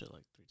 usually I shit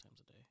like 3 times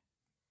a day.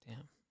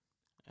 Damn.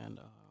 And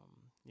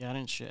yeah, I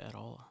didn't shit at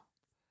all.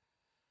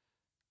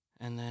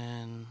 And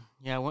then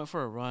yeah, I went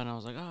for a run. I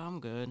was like, oh, I'm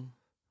good.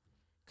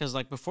 Cause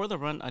like before the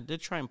run, I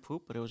did try and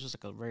poop, but it was just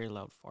like a very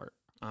loud fart.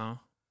 Oh.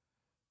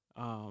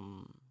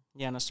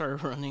 Yeah, and I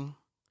started running,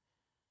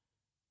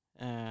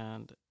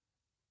 and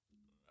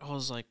I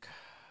was like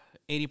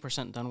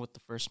 80% done with the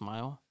first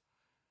mile.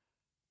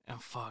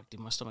 And fuck,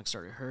 dude, my stomach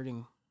started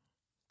hurting.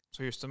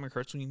 So your stomach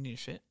hurts when you need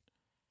shit?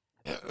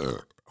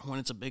 When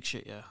it's a big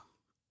shit, yeah.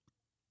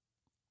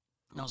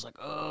 And I was like,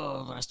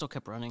 oh, but I still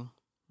kept running.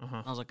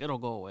 Uh-huh. I was like, it'll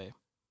go away.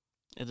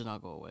 It did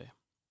not go away.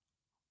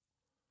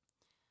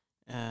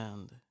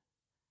 And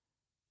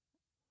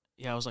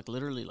yeah, I was like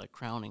literally like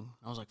crowning.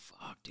 I was like,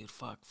 fuck, dude,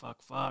 fuck.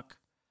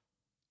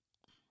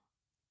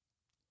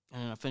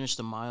 And then I finished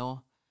the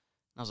mile.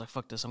 And I was like,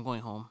 fuck this, I'm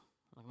going home.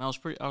 Like, and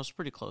I was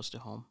pretty close to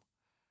home.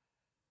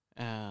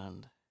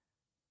 And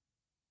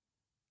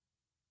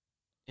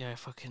yeah, I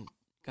fucking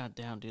got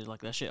down, dude.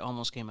 Like that shit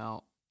almost came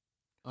out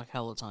like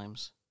hella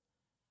times.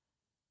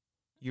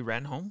 You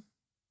ran home?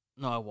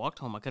 No, I walked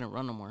home. I couldn't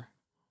run no more.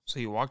 So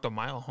you walked a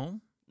mile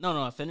home?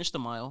 No, I finished the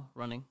mile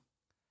running.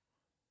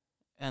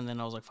 And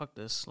then I was like, fuck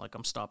this. Like,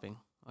 I'm stopping.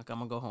 Like, I'm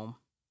going to go home.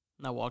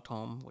 And I walked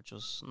home, which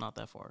was not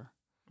that far.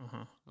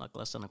 like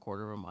less than a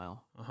quarter of a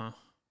mile.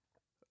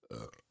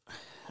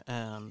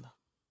 And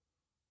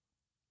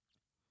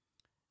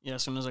yeah,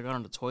 as soon as I got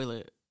on the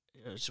toilet,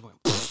 it just went.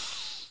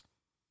 So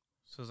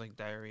it's like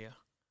diarrhea.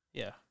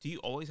 Yeah. Do you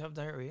always have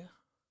diarrhea?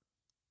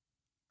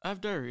 I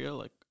have diarrhea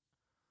like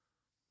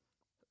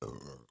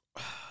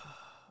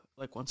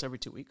once every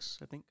 2 weeks,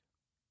 I think.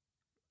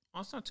 Oh,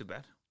 it's not too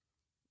bad.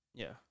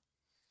 Yeah.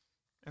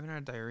 I haven't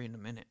had diarrhea in a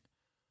minute.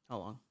 How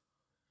long?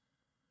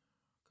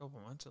 A couple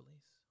months at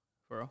least.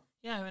 For real?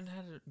 Yeah, I haven't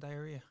had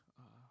diarrhea.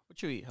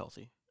 But you eat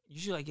healthy.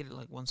 Usually I get it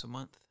like once a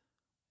month.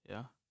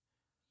 Yeah.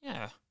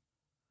 Yeah.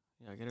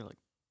 Yeah, I get it like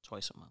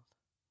twice a month.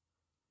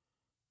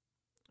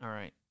 All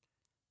right.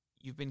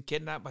 You've been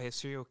kidnapped by a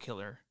serial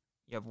killer.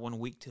 You have 1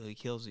 week till he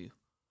kills you.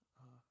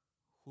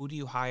 Who do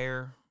you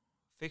hire,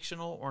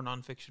 fictional or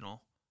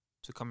non-fictional,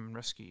 to come and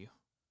rescue you?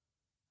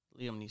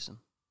 Liam Neeson.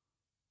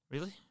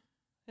 Really?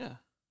 Yeah.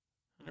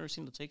 You never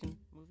seen the Taken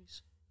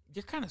movies?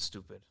 You're kind of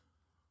stupid.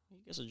 He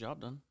gets a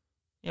job done.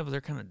 Yeah, but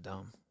they're kind of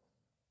dumb.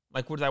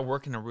 Like, would that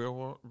work in a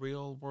real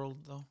world,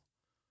 though?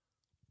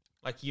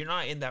 Like, you're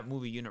not in that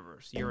movie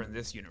universe. You're in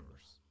this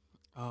universe.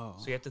 Oh.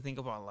 So you have to think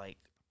about, like...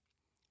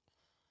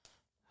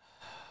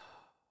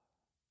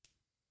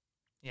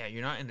 Yeah,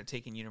 you're not in the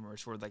Taken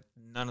universe where, like,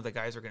 none of the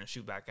guys are going to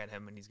shoot back at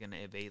him and he's going to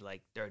evade,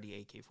 like,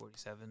 30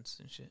 AK-47s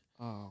and shit.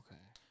 Oh,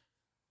 okay.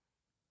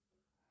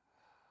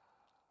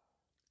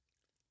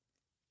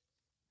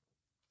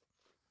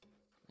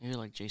 Maybe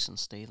like Jason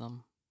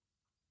Statham.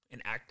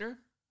 An actor?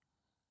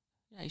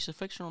 Yeah, he's a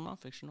fictional,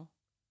 non-fictional.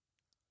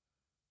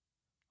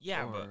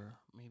 Yeah, or but...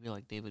 maybe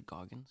like David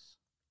Goggins.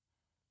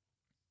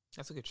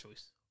 That's a good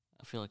choice.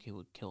 I feel like he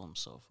would kill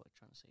himself, like,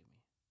 trying to save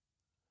me.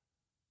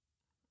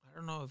 I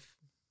don't know if...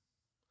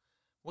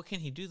 What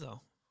can he do,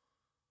 though?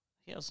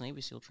 He has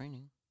Navy SEAL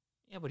training.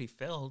 Yeah, but he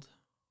failed.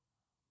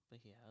 But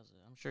he has it.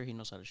 I'm sure he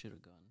knows how to shoot a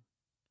gun.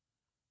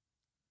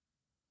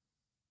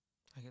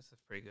 I guess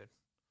that's pretty good.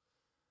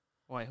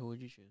 Why? Who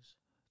would you choose?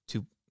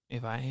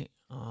 If I...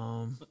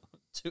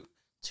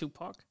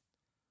 Tupac?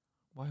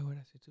 Why would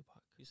I say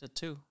Tupac? You said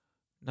two.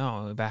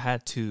 No, if I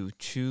had to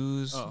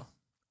choose Oh.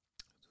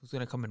 who's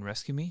going to come and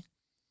rescue me,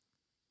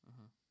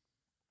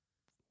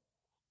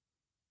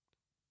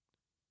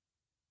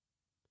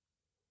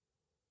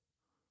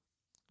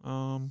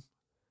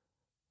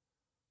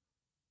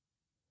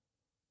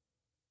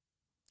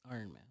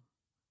 Iron Man.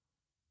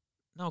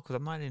 no, because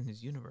I'm not in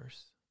his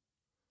universe.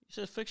 You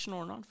said fictional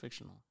or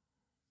non-fictional.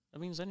 That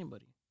means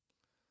anybody.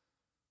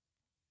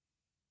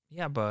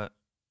 Yeah, but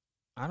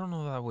I don't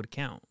know if that would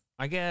count.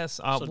 I guess,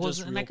 So and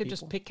just I real could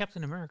just people? pick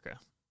Captain America.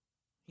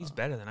 He's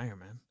better than Iron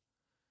Man.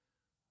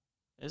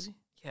 Is he?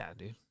 Yeah,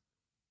 dude.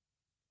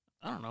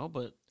 I don't know,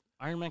 but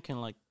Iron Man can,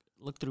 like,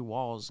 look through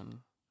walls and...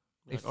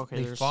 be like, okay,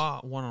 They there's...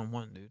 fought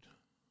one-on-one, dude.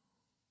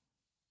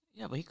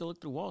 Yeah, but he could look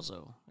through walls,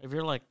 though. If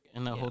you're, like,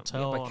 in a Yeah,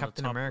 hotel but on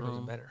Captain the top America's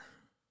room, better.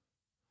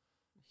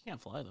 He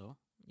can't fly, though.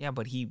 Yeah,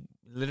 but he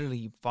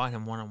literally fought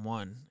him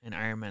one-on-one, and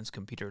Iron Man's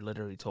computer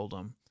literally told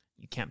him,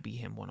 you can't beat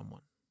him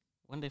one-on-one.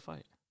 When they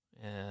fight?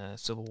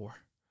 Civil War.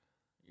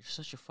 You're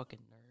such a fucking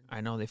nerd.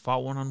 I know, they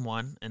fought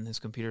one-on-one, and his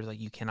computer's like,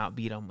 you cannot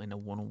beat him in a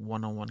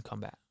one-on-one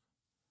combat.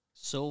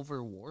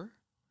 Silver War?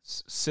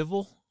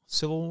 Civil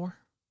War?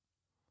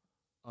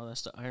 Oh,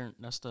 that's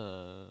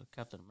the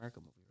Captain America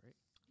movie, right?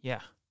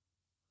 Yeah.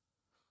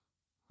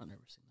 I've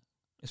never seen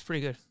that. It's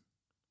pretty good.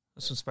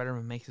 That's when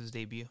Spider-Man makes his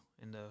debut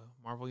in the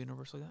Marvel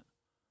universe like that.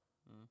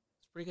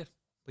 It's pretty good.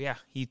 But yeah,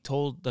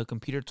 the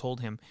computer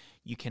told him,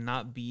 you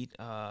cannot beat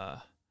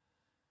Captain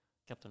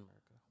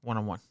America.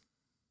 one-on-one.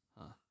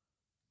 Huh.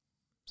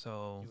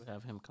 So You would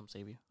have him come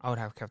save you? I would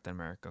have Captain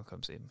America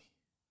come save me.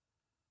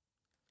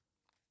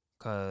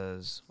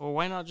 Because... Well,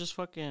 why not just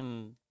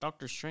fucking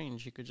Doctor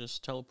Strange? He could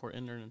just teleport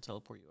in there and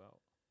teleport you out.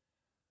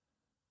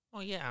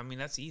 Oh, yeah. I mean,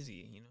 that's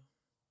easy, you know?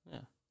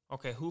 Yeah.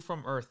 Okay, who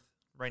from Earth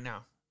right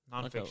now?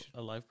 Non-fiction. Like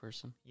a live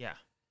person. Yeah.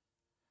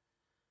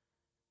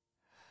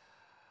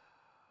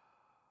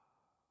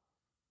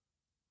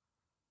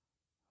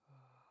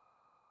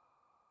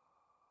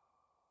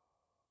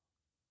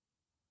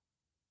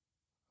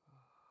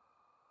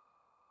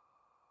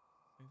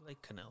 Maybe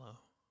like Canelo.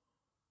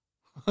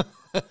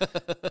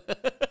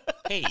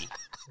 Hey,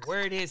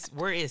 where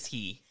is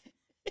he?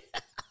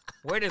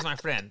 Where is my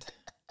friend?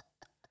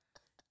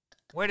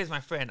 Where is my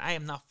friend? I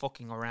am not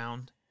fucking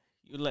around.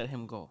 You let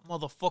him go.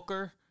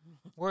 Motherfucker.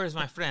 Where is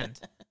my friend?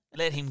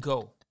 Let him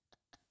go.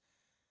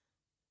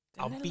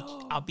 I'll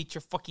beat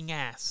your fucking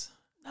ass.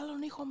 Dale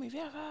un hijo a mi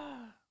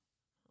vieja.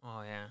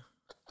 Oh yeah.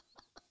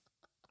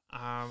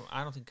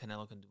 I don't think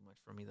Canelo can do much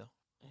for me though.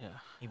 Yeah.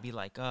 He'd be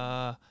like,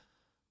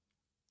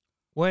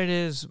 where it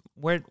is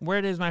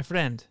my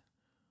friend?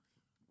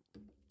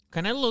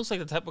 Canelo looks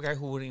like the type of guy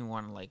who wouldn't even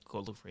want to like go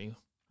look for you.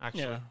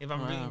 Actually, Yeah. if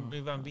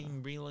I'm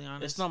being really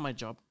honest, It's not my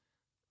job.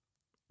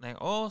 like,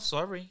 oh,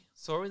 sorry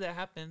that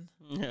happened.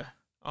 Yeah.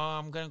 Oh,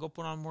 I'm gonna go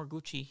put on more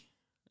Gucci.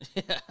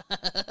 Yeah.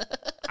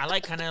 I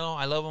like Canelo,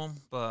 I love him,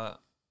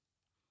 but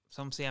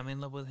some say I'm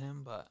in love with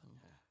him, but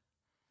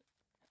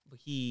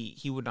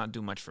he would not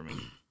do much for me.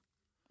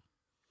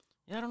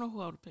 Yeah, I don't know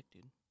who I would pick,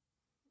 dude.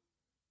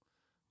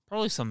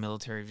 Probably some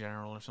military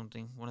general or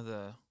something. One of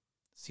the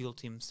SEAL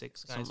Team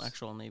 6 guys. Some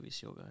actual Navy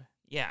SEAL guy.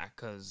 Yeah,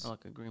 because...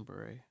 Like a Green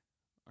Beret.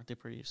 Aren't they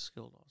pretty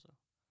skilled also?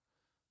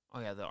 Oh,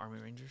 yeah, the Army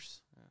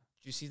Rangers. Yeah.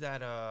 Did you see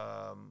that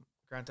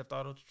Grand Theft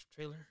Auto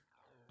trailer?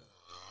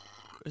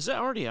 Is that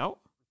already out?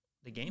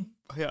 The game?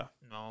 Yeah.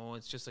 No,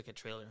 it's just like a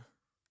trailer.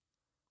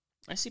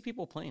 I see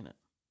people playing it.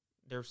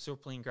 They're still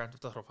playing Grand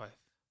Theft Auto 5.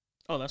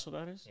 Oh, that's what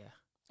that is? Yeah.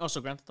 Oh,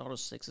 so Grand Theft Auto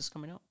 6 is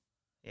coming out?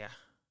 Yeah.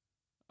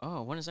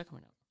 Oh, when is that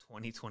coming out?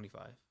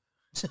 2025.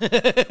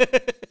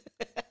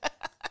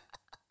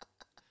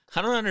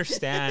 I don't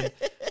understand.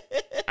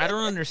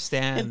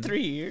 In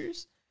 3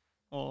 years?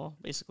 Well,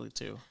 basically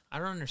 2. I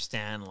don't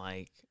understand,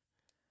 like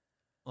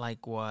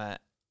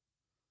what...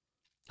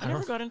 I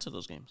never got into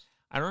those games.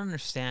 I don't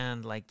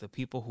understand, like, the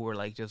people who are,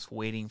 like, just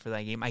waiting for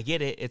that game. I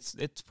get it.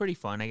 It's pretty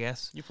fun, I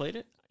guess. You played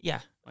it? Yeah.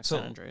 Like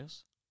San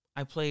Andreas?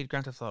 I played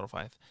Grand Theft Auto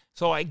 5.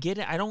 So I get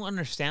it. I don't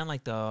understand,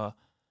 like, the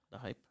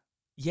hype?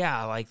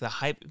 Yeah, like, the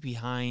hype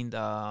behind,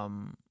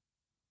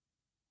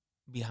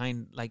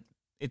 like,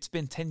 it's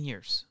been 10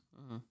 years.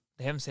 Mm-hmm.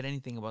 They haven't said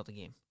anything about the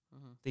game.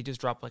 Mm-hmm. They just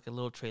dropped, like, a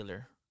little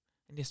trailer.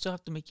 And they still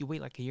have to make you wait,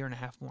 like, a year and a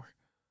half more.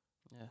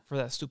 Yeah. For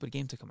that stupid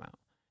game to come out.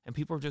 And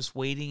people are just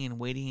waiting and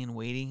waiting and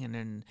waiting. And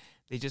then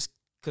they just...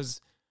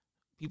 Because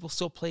people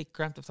still play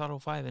Grand Theft Auto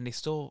 5. And they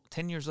still...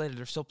 10 years later,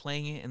 they're still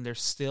playing it. And they're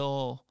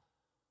still...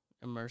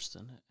 immersed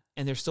in it.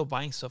 And they're still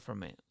buying stuff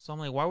from it. So I'm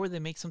like, why would they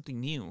make something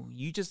new?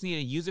 You just need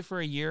to use it for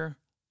a year.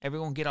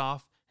 Everyone get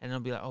off. And they'll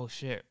be like, oh,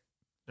 shit.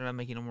 They're not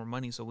making no more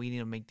money. So we need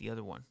to make the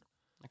other one.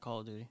 Like Call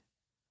of Duty?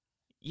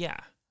 Yeah.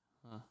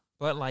 Huh.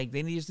 But, like,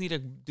 they just need to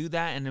do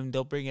that. And then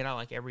they'll bring it out,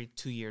 like, every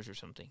 2 years or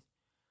something.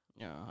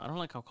 Yeah. I don't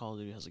like how Call of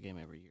Duty has a game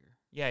every year.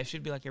 Yeah, it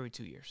should be, like, every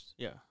 2 years.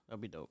 Yeah.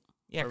 That'd be dope.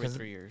 Yeah, every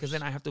 3 years. Because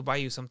then I have to buy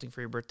you something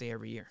for your birthday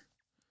every year.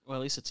 Well,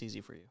 at least it's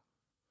easy for you.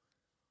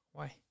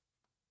 Why?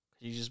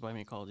 Because you just buy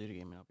me a Call of Duty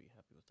game and I'll be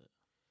happy with it.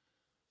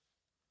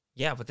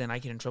 Yeah, but then I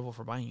get in trouble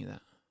for buying you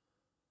that.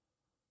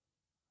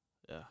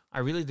 Yeah. I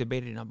really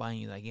debated not buying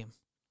you that game.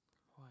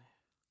 Why?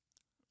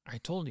 I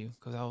told you,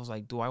 because I was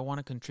like, do I want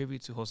to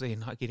contribute to Jose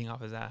not getting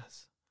off his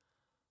ass?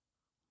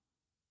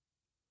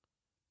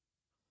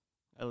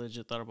 I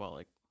legit thought about,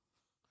 like,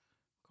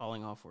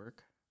 calling off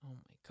work. Oh,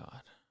 my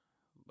God.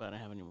 But I don't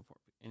have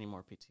any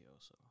more PTO,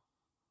 so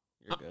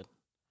you're good.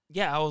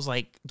 Yeah, I was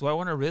like, do I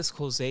want to risk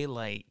Jose,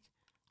 like,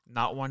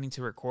 not wanting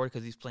to record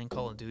because he's playing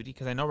Call of Duty?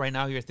 Because I know right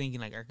now you're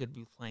thinking, like, I could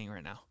be playing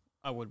right now.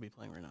 I would be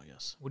playing right now,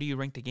 yes. What do you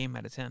rank the game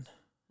out of 10?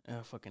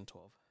 Fucking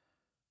 12.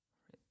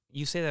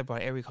 You say that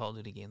about every Call of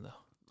Duty game, though.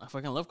 I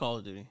fucking love Call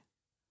of Duty.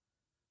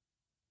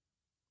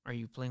 Are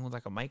you playing with,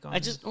 like, a mic on?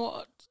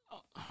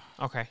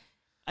 Okay.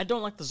 I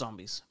don't like the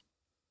zombies.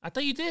 I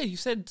thought you did. You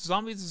said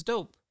zombies is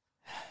dope.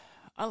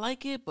 I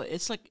like it, but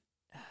it's like...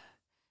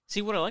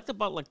 See, what I liked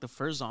about, like, the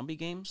first zombie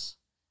games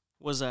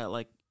was that,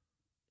 like,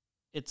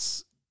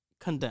 it's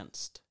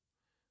condensed.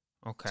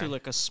 Okay. To,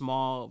 like, a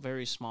small,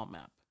 very small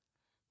map.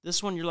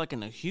 This one, you're, like,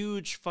 in a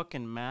huge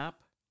fucking map.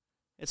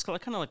 It's kind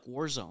of like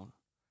Warzone.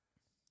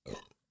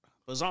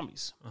 But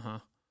zombies. Uh-huh.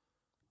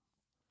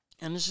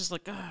 And it's just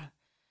like,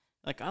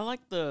 like, I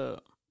like the...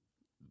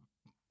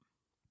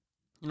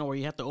 You know, where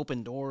you have to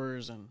open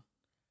doors and...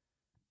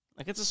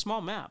 Like, it's a small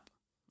map.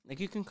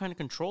 Like, you can kind of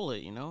control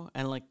it, you know?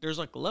 And, like, there's,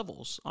 like,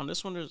 levels. On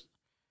this one, there's...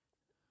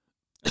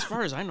 As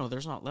far as I know,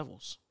 there's not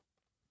levels.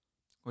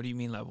 What do you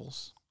mean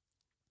levels?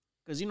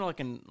 Because, you know, like,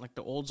 in, like,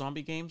 the old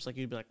zombie games, like,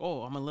 you'd be like,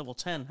 oh, I'm on level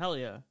 10, hell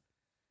yeah.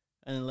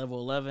 And then level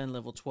 11,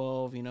 level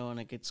 12, you know, and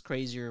it gets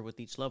crazier with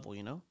each level,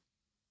 you know?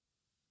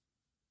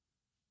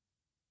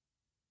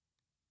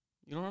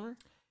 You don't remember?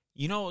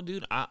 You know,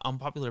 dude,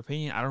 unpopular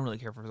opinion, I don't really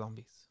care for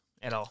zombies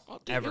at all. Oh,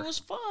 dude, ever. It was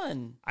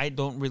fun. I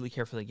don't really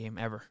care for the game,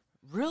 ever.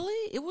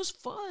 Really? It was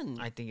fun.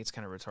 I think it's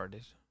kind of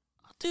retarded.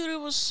 Dude, it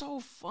was so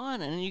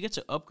fun. And then you get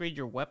to upgrade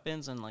your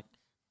weapons and, like...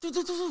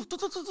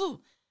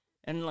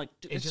 And, like...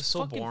 Dude, it's just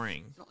so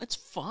boring. No, it's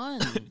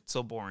fun. It's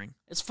so boring.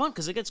 It's fun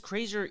because it gets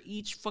crazier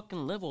each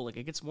fucking level. Like,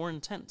 it gets more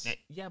intense.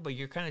 Yeah, but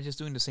you're kind of just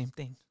doing the same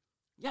thing.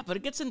 Yeah, but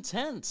it gets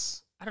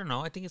intense. I don't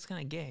know. I think it's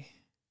kind of gay.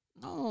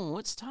 No,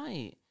 it's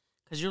tight.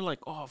 Because you're like,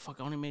 oh,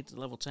 fuck, I only made it to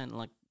level 10. And,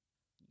 like,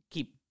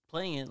 keep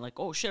playing it. Like,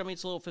 oh, shit, I made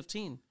it to level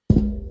 15.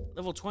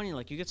 Level 20,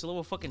 like, you get to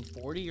level fucking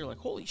 40. You're like,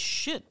 holy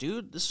shit,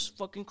 dude. This is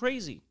fucking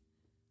crazy.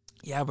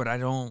 Yeah, but I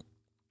don't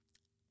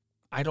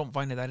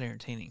find it that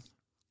entertaining.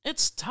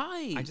 It's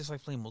tight. I just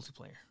like playing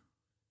multiplayer.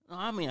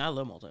 I mean, I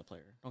love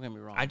multiplayer. Don't get me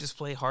wrong. I just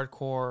play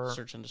hardcore.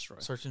 Search and destroy.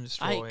 Search and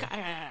destroy.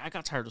 I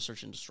got tired of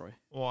search and destroy.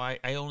 Well, I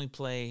only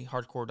play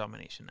hardcore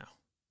domination now.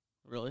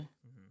 Really?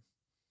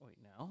 Mm-hmm. Wait,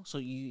 now? So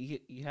you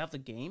have the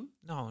game?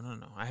 No.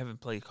 I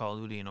haven't played Call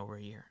of Duty in over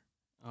a year.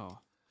 Oh.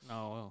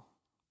 No,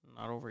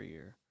 not over a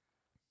year.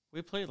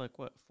 We played, like,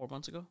 what, 4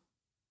 months ago?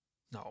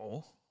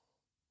 No.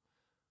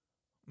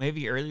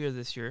 Maybe earlier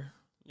this year.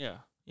 Yeah.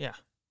 Yeah.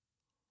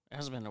 It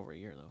hasn't been over a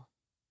year, though.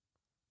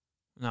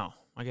 No,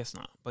 I guess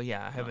not. But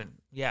yeah, I haven't.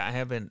 Yeah, I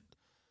haven't.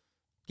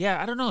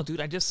 Yeah, I don't know,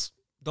 dude. I just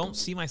don't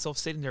see myself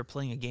sitting there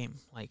playing a game.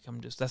 Like,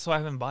 that's why I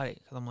haven't bought it.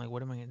 Because I'm like,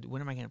 what am I going to do?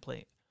 When am I going to play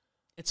it?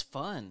 It's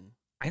fun.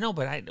 I know,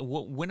 but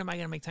when am I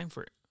gonna make time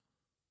for it?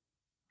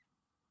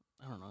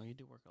 I don't know. You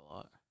do work a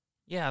lot.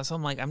 Yeah, so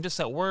I'm like, I'm just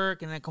at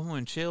work, and I come home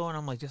and chill, and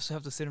I'm like, just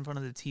have to sit in front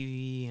of the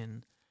TV,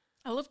 and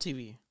I love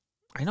TV.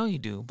 I know you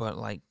do, but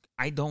like,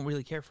 I don't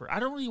really care for it. I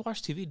don't really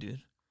watch TV,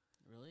 dude.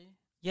 Really?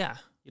 Yeah.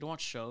 You don't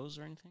watch shows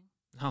or anything?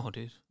 No,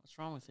 dude. What's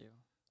wrong with you?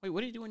 Wait,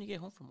 what do you do when you get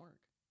home from work?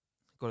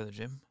 Go to the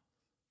gym.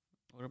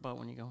 What about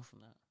when you get home from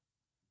that?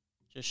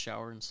 Just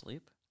shower and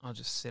sleep? I'll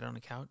just sit on the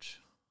couch.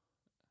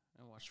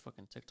 And watch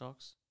fucking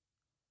TikToks?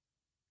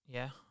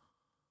 Yeah.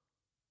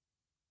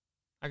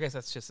 I guess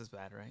that's just as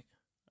bad, right?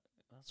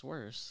 That's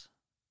worse.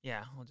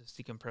 Yeah, I'll just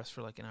decompress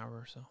for like an hour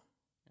or so.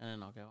 And then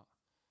knock out.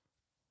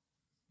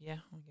 Yeah,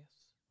 I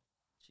guess.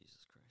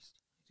 Jesus Christ.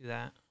 Do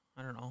that.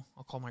 I don't know.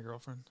 I'll call my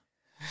girlfriend.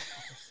 I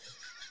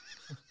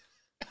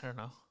don't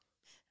know.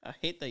 I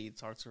hate that you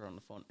talk to her on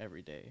the phone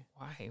every day.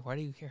 Why? Why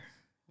do you care?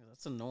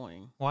 That's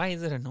annoying. Why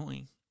is it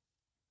annoying?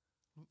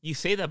 You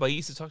say that, but you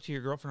used to talk to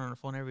your girlfriend on the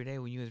phone every day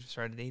when you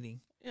started dating.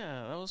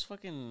 Yeah, that was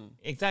fucking...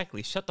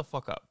 Exactly. Shut the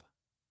fuck up.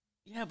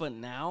 Yeah, but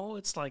now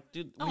it's like,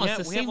 dude, No, we it's have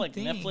the same like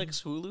thing.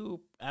 Netflix,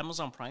 Hulu,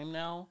 Amazon Prime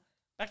now.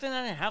 Back then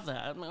I didn't have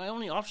that. My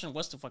only option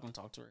was to fucking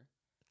talk to her.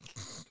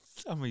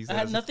 I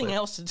had nothing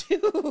else to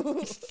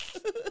do.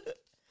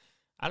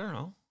 I don't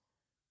know.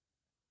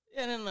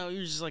 Yeah, I don't know.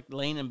 You're just like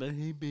laying in bed.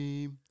 Hey,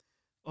 babe.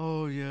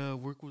 Oh, yeah,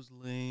 work was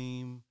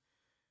lame.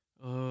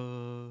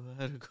 I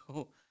had to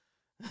go.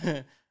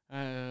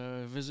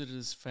 I visited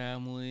his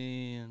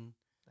family, and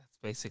That's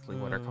basically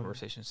what our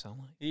conversations sound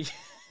like.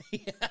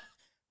 yeah.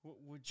 What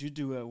would you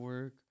do at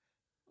work?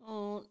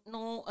 Oh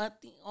no!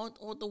 At the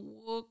the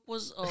work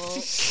was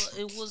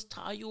it was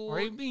tired. Why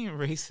are you being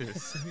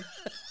racist?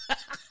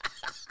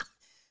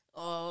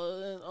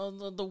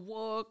 The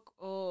work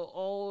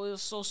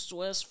it's so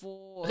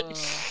stressful.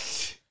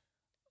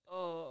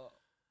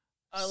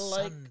 I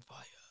like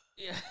Sunfire.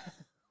 yeah.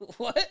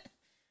 What?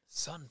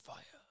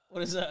 Sunfire.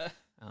 What is that?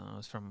 I don't know.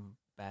 It's from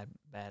Bad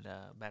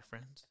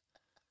Friends.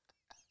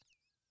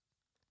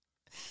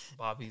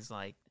 Bobby's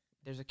like,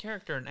 there's a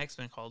character in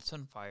X-Men called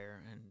Sunfire,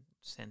 and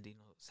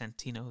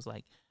Santino's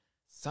like,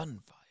 Sunfire.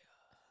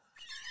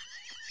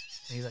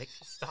 And he's like,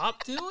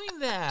 stop doing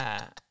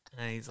that.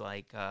 And he's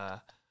like,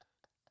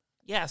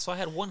 yeah, so I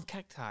had one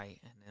cacti.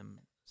 And then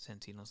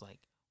Santino's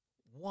like,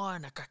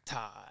 one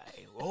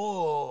cacti.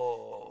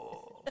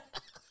 Oh.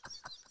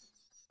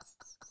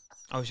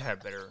 I wish I had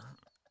a better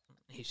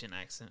Haitian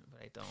accent,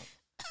 but I don't.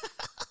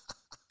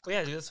 But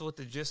yeah, dude, that's what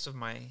the gist of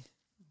my...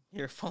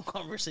 Your phone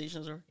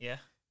conversations are? Yeah.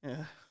 Yeah.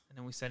 And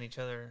then we send each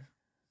other...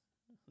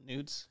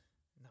 Nudes?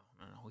 No.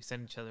 We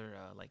send each other,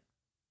 like,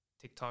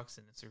 TikToks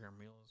and Instagram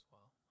Reels as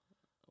well.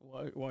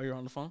 While you're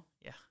on the phone?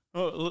 Yeah.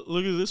 Oh,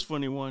 look at this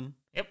funny one.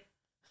 Yep.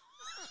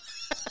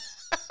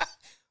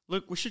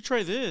 Look, we should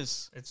try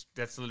this.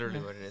 That's literally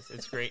what it is.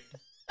 It's great.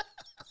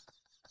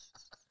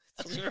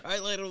 That's your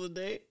highlight of the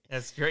day?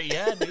 That's great.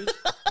 Yeah, dude.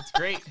 It's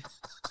great.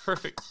 It's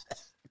perfect.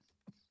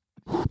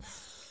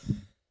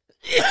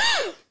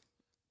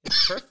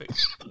 It's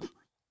perfect.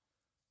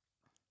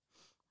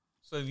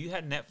 So if you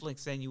had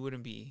Netflix, then you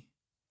wouldn't be...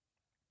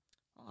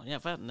 Oh, yeah,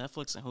 if I had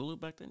Netflix and Hulu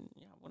back then,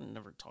 yeah, I would have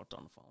never talked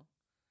on the phone.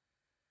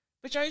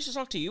 Bitch, I used to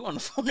talk to you on the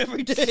phone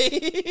every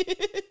day.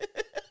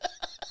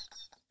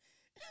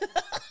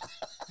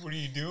 What are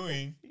you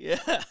doing?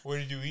 Yeah. What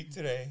did you eat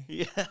today?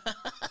 Yeah.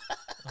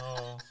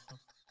 Oh.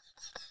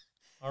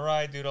 All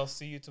right, dude. I'll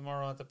see you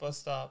tomorrow at the bus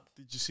stop.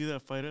 Did you see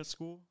that fight at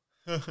school?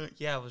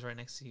 Yeah, I was right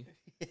next to you.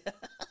 Yeah.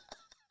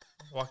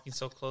 Walking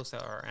so close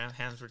that our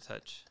hands were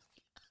touched.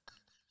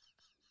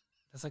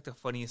 That's like the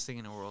funniest thing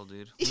in the world,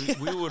 dude.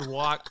 We would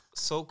walk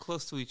so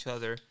close to each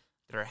other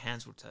that our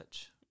hands would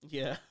touch.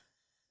 Yeah.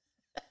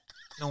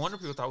 No wonder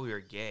people thought we were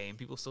gay, and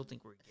people still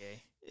think we're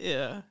gay.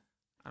 Yeah.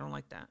 I don't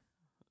like that.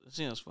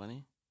 You know what's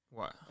funny?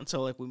 What?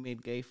 Until, like, we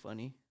made gay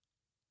funny.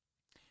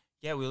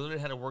 Yeah, we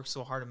literally had to work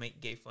so hard to make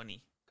gay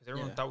funny. Because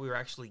everyone thought we were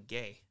actually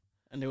gay.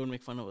 And they would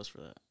make fun of us for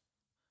that.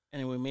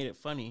 And then we made it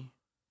funny.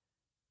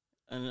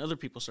 And other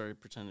people started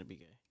pretending to be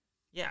gay.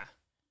 Yeah.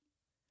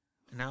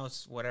 And now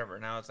it's whatever.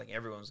 Now it's like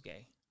everyone's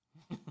gay.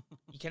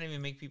 You can't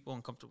even make people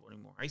uncomfortable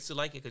anymore. I used to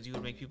like it because you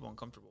would make people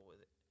uncomfortable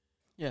with it.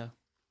 Yeah.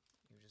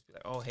 You would just be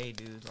like, oh, hey,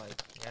 dude.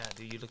 Like, yeah,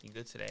 dude, you're looking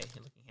good today.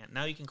 You're looking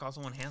now you can call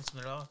someone handsome.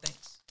 They're like, oh,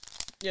 thanks.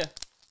 Yeah.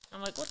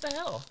 I'm like, what the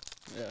hell?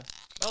 Yeah.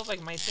 That was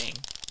like my thing.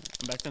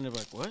 And back then they were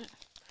like, what?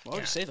 Why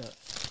would you say that?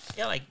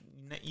 Yeah, like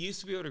you used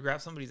to be able to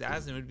grab somebody's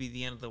ass and it would be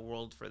the end of the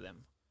world for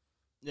them.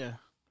 Yeah.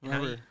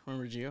 And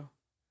Remember Gio?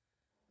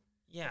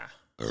 Yeah.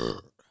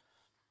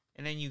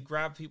 And then you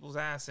grab people's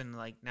ass and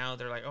like now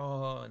they're like,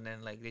 oh, and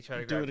then like they try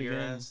to grab your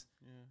ass.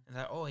 Yeah. And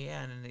like, oh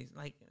yeah, and then they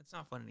like it's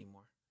not fun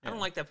anymore. Yeah. I don't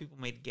like that people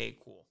made gay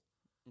cool.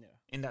 Yeah.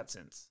 In that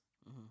sense.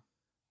 Mm-hmm.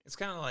 It's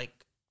kind of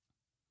like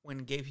when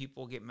gay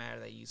people get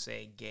mad that you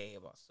say gay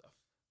about stuff.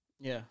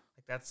 Yeah.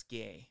 Like that's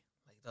gay.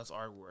 Like that's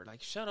our word.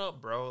 Like shut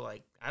up, bro.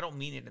 Like I don't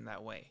mean it in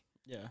that way.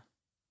 Yeah.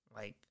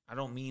 Like I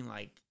don't mean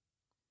like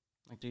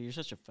dude, you're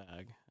such a fag.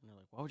 And they're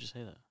like, why would you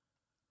say that?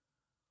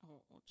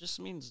 Well, it just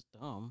means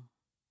dumb.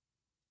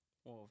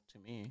 Well, to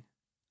me.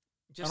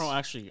 Just,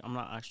 I'm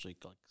not actually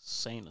like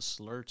saying a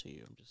slur to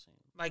you. I'm just saying.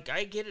 like,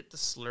 I get it, the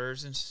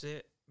slurs and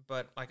shit,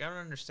 but like I don't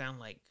understand,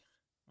 like,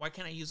 why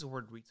can't I use the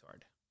word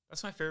retard?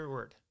 That's my favorite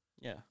word.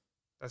 Yeah.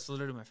 That's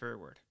literally my favorite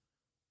word.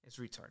 It's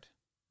retard.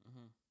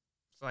 Mm-hmm.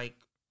 It's like,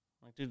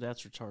 dude,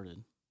 that's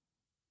retarded.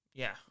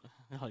 yeah.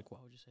 Like, why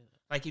would you say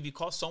that? Like, if you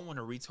call someone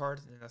a retard,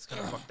 then that's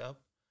kind of fucked up.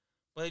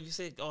 But if you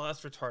say, oh,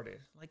 that's retarded,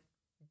 like,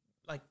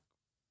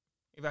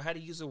 if I had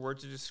to use a word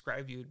to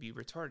describe you, it'd be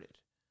retarded.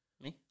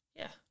 Me?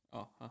 Yeah.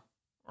 Oh, huh.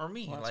 Or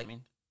me. Well, that's like,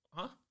 mean.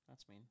 huh?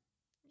 That's mean.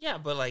 Yeah,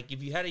 but like,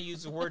 if you had to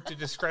use a word to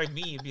describe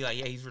me, it'd be like,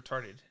 yeah, he's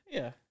retarded.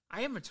 Yeah.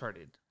 I am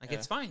retarded. Like, Yeah.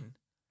 it's fine.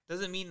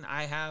 Doesn't mean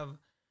I have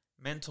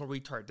mental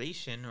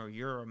retardation or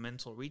you're a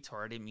mental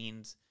retard. It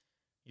means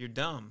you're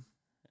dumb.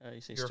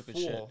 You say You're stupid a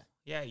fool. shit.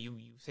 Yeah, you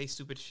say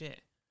stupid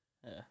shit.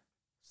 Yeah.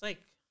 It's like,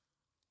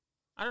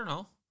 I don't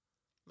know.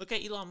 Look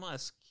at Elon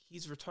Musk.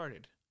 He's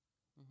retarded.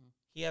 Mm-hmm.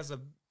 He has a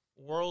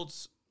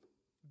world's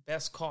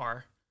best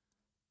car,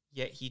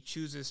 yet he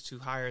chooses to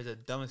hire the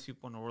dumbest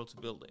people in the world to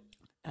build it.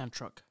 And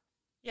truck.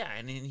 Yeah,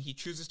 and then he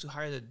chooses to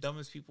hire the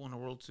dumbest people in the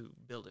world to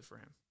build it for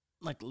him.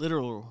 Like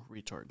literal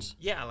retards.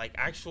 Yeah, like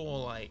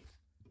actual like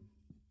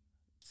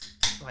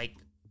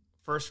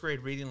first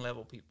grade reading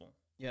level people.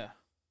 Yeah.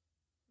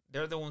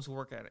 They're the ones who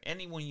work at it.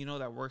 Anyone you know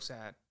that works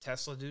at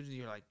Tesla, dude,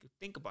 you're like,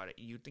 think about it.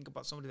 You think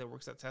about somebody that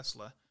works at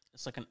Tesla.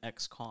 It's like an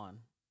ex-con.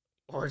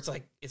 Or it's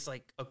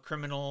like a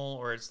criminal,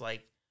 or it's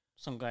like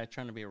Some guy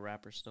trying to be a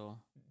rapper still.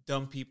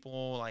 dumb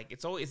people. Like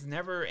it's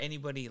never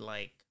anybody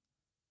like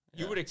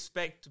you would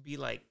expect to be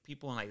like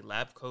people in like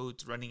lab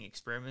coats running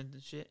experiments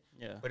and shit.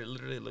 Yeah. But it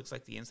literally looks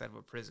like the inside of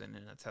a prison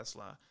in a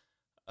Tesla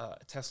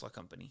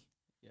company.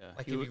 Yeah.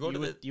 Like you, if you go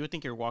to you would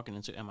think you're walking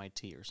into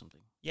MIT or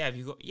something. Yeah, if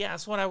you go, yeah,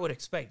 that's what I would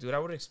expect, dude. I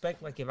would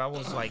expect like if I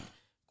was like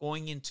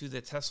going into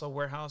the Tesla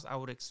warehouse, I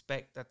would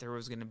expect that there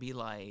was going to be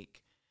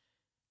like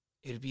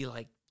it'd be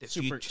like the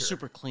future,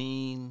 super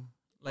clean,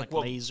 like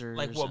what, lasers,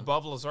 like what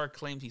Bob Lazar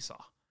claimed he saw,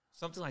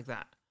 something like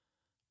that.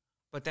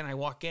 But then I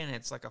walk in,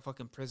 it's like a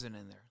fucking prison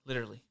in there,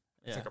 literally.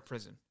 It's like a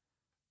prison.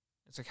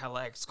 It's like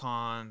hella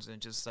ex-cons and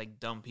just like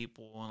dumb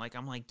people, and like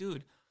I'm like,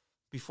 dude,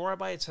 before I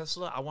buy a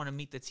Tesla, I want to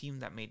meet the team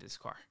that made this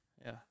car.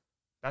 Yeah.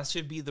 That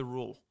should be the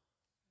rule.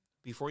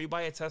 Before you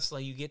buy a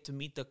Tesla, you get to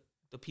meet the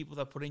people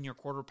that put in your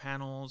quarter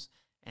panels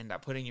and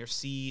that put in your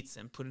seats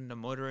and put in the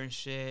motor and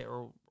shit,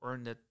 or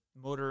in the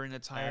motor and the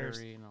tires.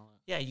 Battery and all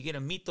that. Yeah, you get to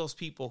meet those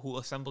people who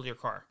assembled your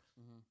car.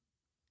 Mm-hmm.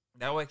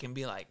 That way I can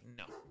be like,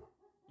 no.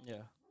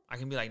 Yeah. I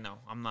can be like, no,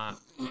 I'm not.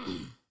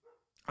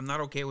 I'm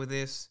not okay with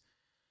this.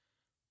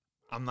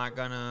 I'm not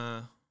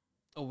gonna.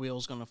 A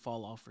wheel's gonna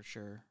fall off for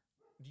sure.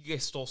 You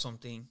guys stole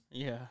something.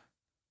 Yeah.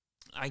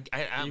 I'm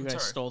you guys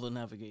sorry. stole the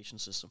navigation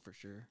system for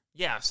sure.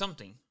 Yeah,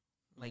 something.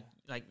 Like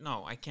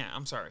no, I can't.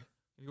 I'm sorry.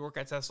 If you work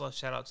at Tesla,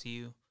 shout out to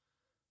you.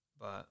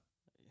 But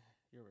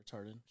you're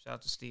retarded. Shout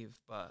out to Steve,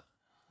 but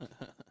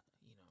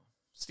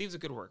Steve's a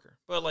good worker.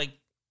 But like,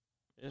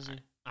 is he?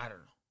 I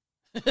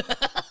don't know.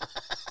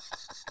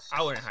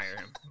 I wouldn't hire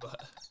him, but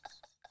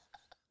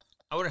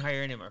I wouldn't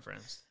hire any of my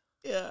friends.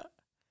 Yeah.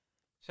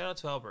 Shout out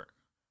to Albert.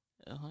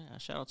 Oh yeah,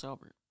 shout out to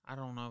Albert. I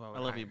don't know if I would. I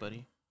love hire you, buddy.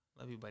 him.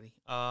 Love you, buddy.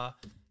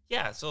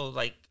 Yeah. So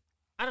like,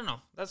 I don't know.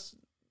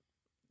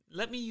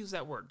 Let me use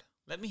that word.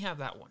 Let me have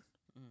that one.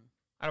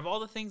 Out of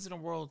all the things in the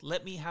world,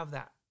 let me have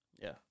that.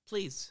 Yeah.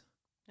 Please.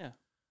 Yeah.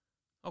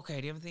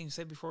 Okay. Do you have anything to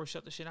say before we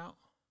shut the shit out?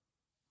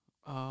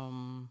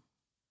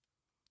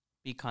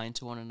 Be kind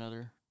to one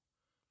another.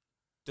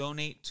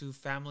 Donate to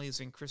families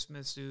in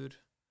Christmas, dude.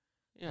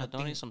 Yeah,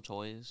 donate some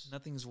toys.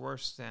 Nothing's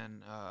worse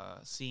than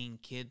seeing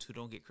kids who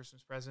don't get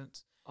Christmas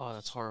presents. Oh,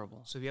 that's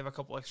horrible. So if you have a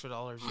couple extra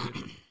dollars,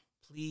 dude,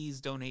 please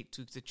donate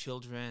to the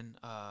children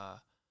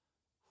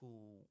who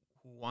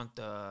want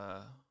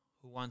to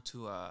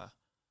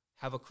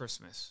have a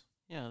Christmas.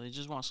 Yeah, they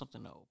just want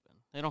something to open.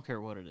 They don't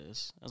care what it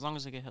is, as long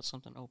as they get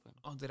something open.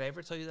 Oh, did I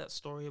ever tell you that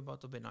story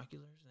about the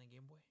binoculars and the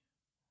Game Boy?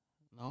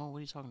 No, what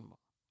are you talking about?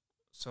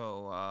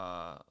 So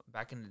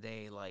back in the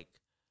day, like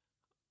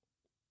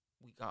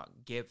we got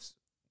gifts.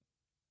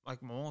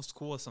 Like my mom was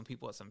cool with some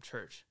people at some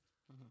church,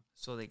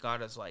 so they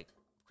got us like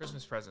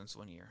Christmas presents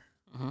one year.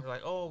 They're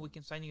like, "Oh, we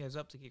can sign you guys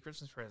up to get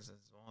Christmas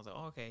presents." I was like,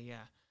 "Oh, okay,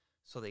 yeah."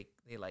 So they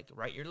like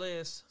write your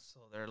list. So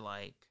they're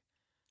like,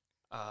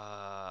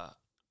 I'm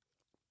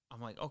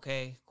like,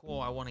 "Okay, cool.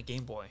 I want a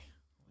Game Boy."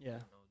 Yeah,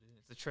 no, dude,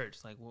 it's a church.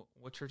 Like,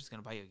 what church is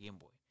gonna buy you a Game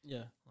Boy?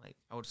 Yeah, like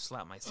I would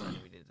slap my son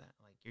if we did that.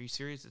 Like, are you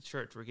serious? At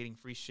church, we're getting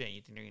free shit. And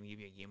you think they're gonna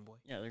give you a Game Boy?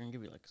 Yeah, they're gonna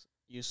give you like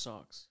used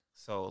socks.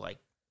 So like,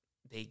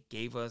 they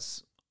gave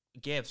us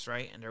gifts,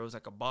 right? And there was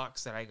like a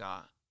box that I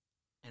got,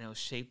 and it was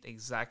shaped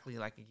exactly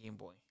like a Game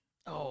Boy.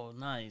 Oh,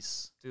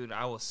 nice, dude!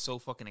 I was so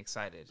fucking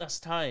excited. That's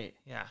tight.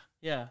 Yeah,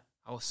 yeah.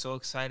 I was so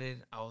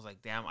excited. I was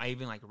like, damn. I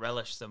even like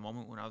relished the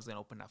moment when I was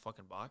gonna open that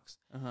fucking box.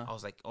 I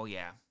was like, oh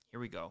yeah, here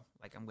we go.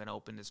 Like I'm gonna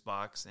open this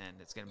box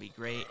and it's gonna be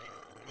great.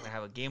 I'm gonna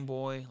have a Game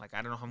Boy. Like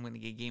I don't know how I'm gonna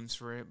get games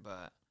for it,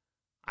 but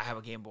I have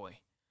a Game Boy.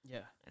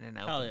 Yeah. And then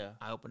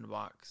I opened the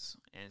box,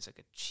 and it's like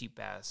a cheap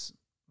ass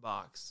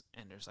box,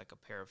 and there's like a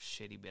pair of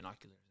shitty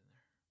binoculars in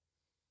there.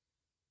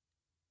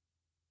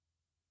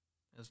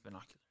 It was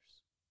binoculars.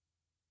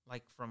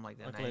 Like from like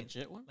the Like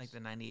legit ones? like the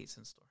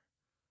 98-cent store.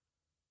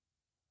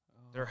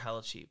 Oh, They're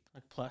hella cheap.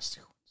 like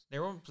plastic They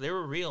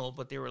were real,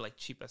 but they were like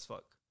cheap as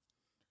fuck.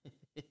 ones.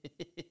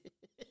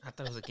 I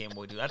thought it was a Game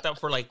Boy, dude. I thought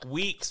for like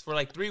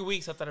 3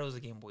 weeks, I thought it was a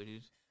Game Boy,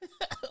 dude.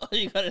 Oh,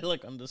 you got it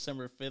like on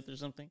December 5th or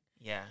something?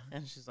 Yeah.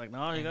 And she's like,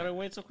 no, you got to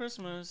wait till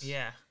Christmas.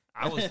 Yeah.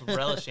 I was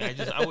relishing.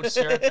 I would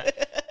stare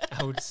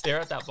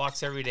at that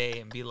box every day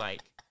and be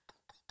like,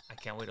 I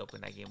can't wait to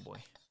open that Game Boy.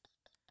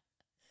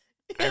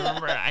 I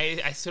remember,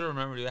 I still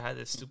remember, dude, I had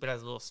this stupid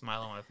ass little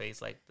smile on my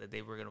face, like the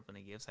day we were gonna open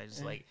the gifts. I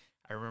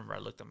remember I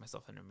looked at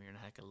myself in the mirror and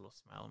I had a little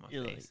smile on my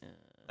face.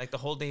 Like the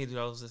whole day, dude,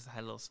 I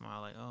had a little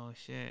smile, like, oh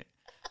shit,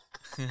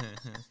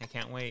 I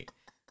can't wait.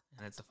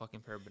 And it's a fucking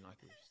pair of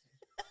binoculars.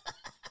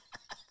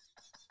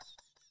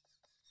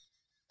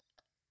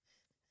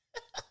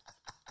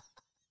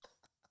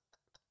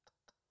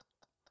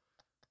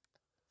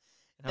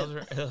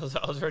 And I was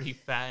already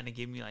fat, and it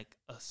gave me like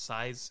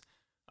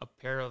a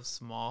pair of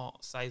small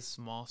sweats.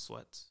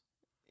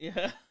 Yeah.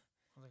 I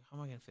was like, how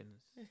am I gonna fit in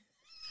this?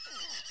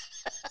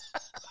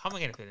 How am I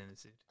gonna fit in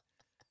this, dude?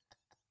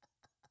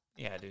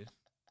 Yeah, dude.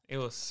 It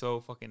was so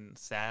fucking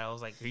sad. I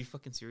was like, are you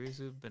fucking serious,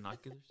 dude?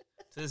 Binoculars?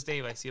 To this day,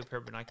 if I see a pair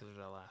of binoculars,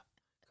 I laugh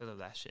because of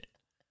that shit.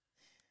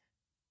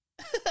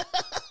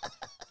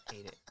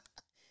 Hate it.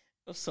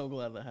 I'm so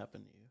glad that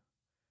happened to you.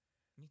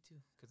 Me too,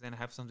 because then I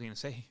have something to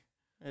say.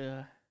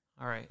 Yeah.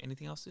 All right.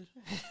 Anything else, dude?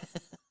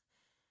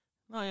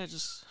 No, yeah,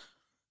 just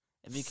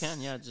if you can,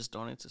 yeah, just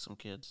donate to some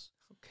kids.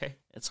 Okay.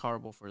 It's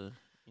horrible for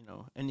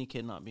any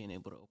kid not being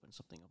able to open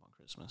something up on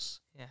Christmas.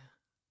 Yeah.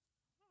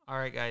 All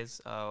right, guys.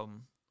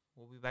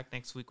 We'll be back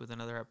next week with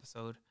another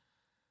episode.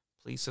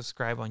 Please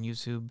subscribe on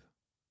YouTube.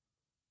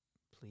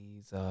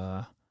 Please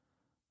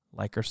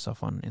like our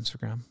stuff on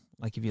Instagram.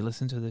 Like, if you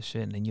listen to this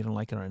shit and then you don't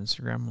like it on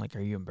Instagram, like,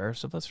 are you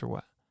embarrassed of us or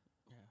what?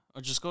 Yeah.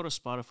 Or just go to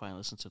Spotify and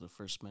listen to the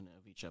first minute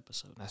of each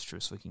episode. That's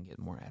true, so we can get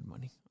more ad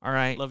money. All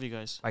right. Love you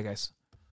guys. Bye, guys.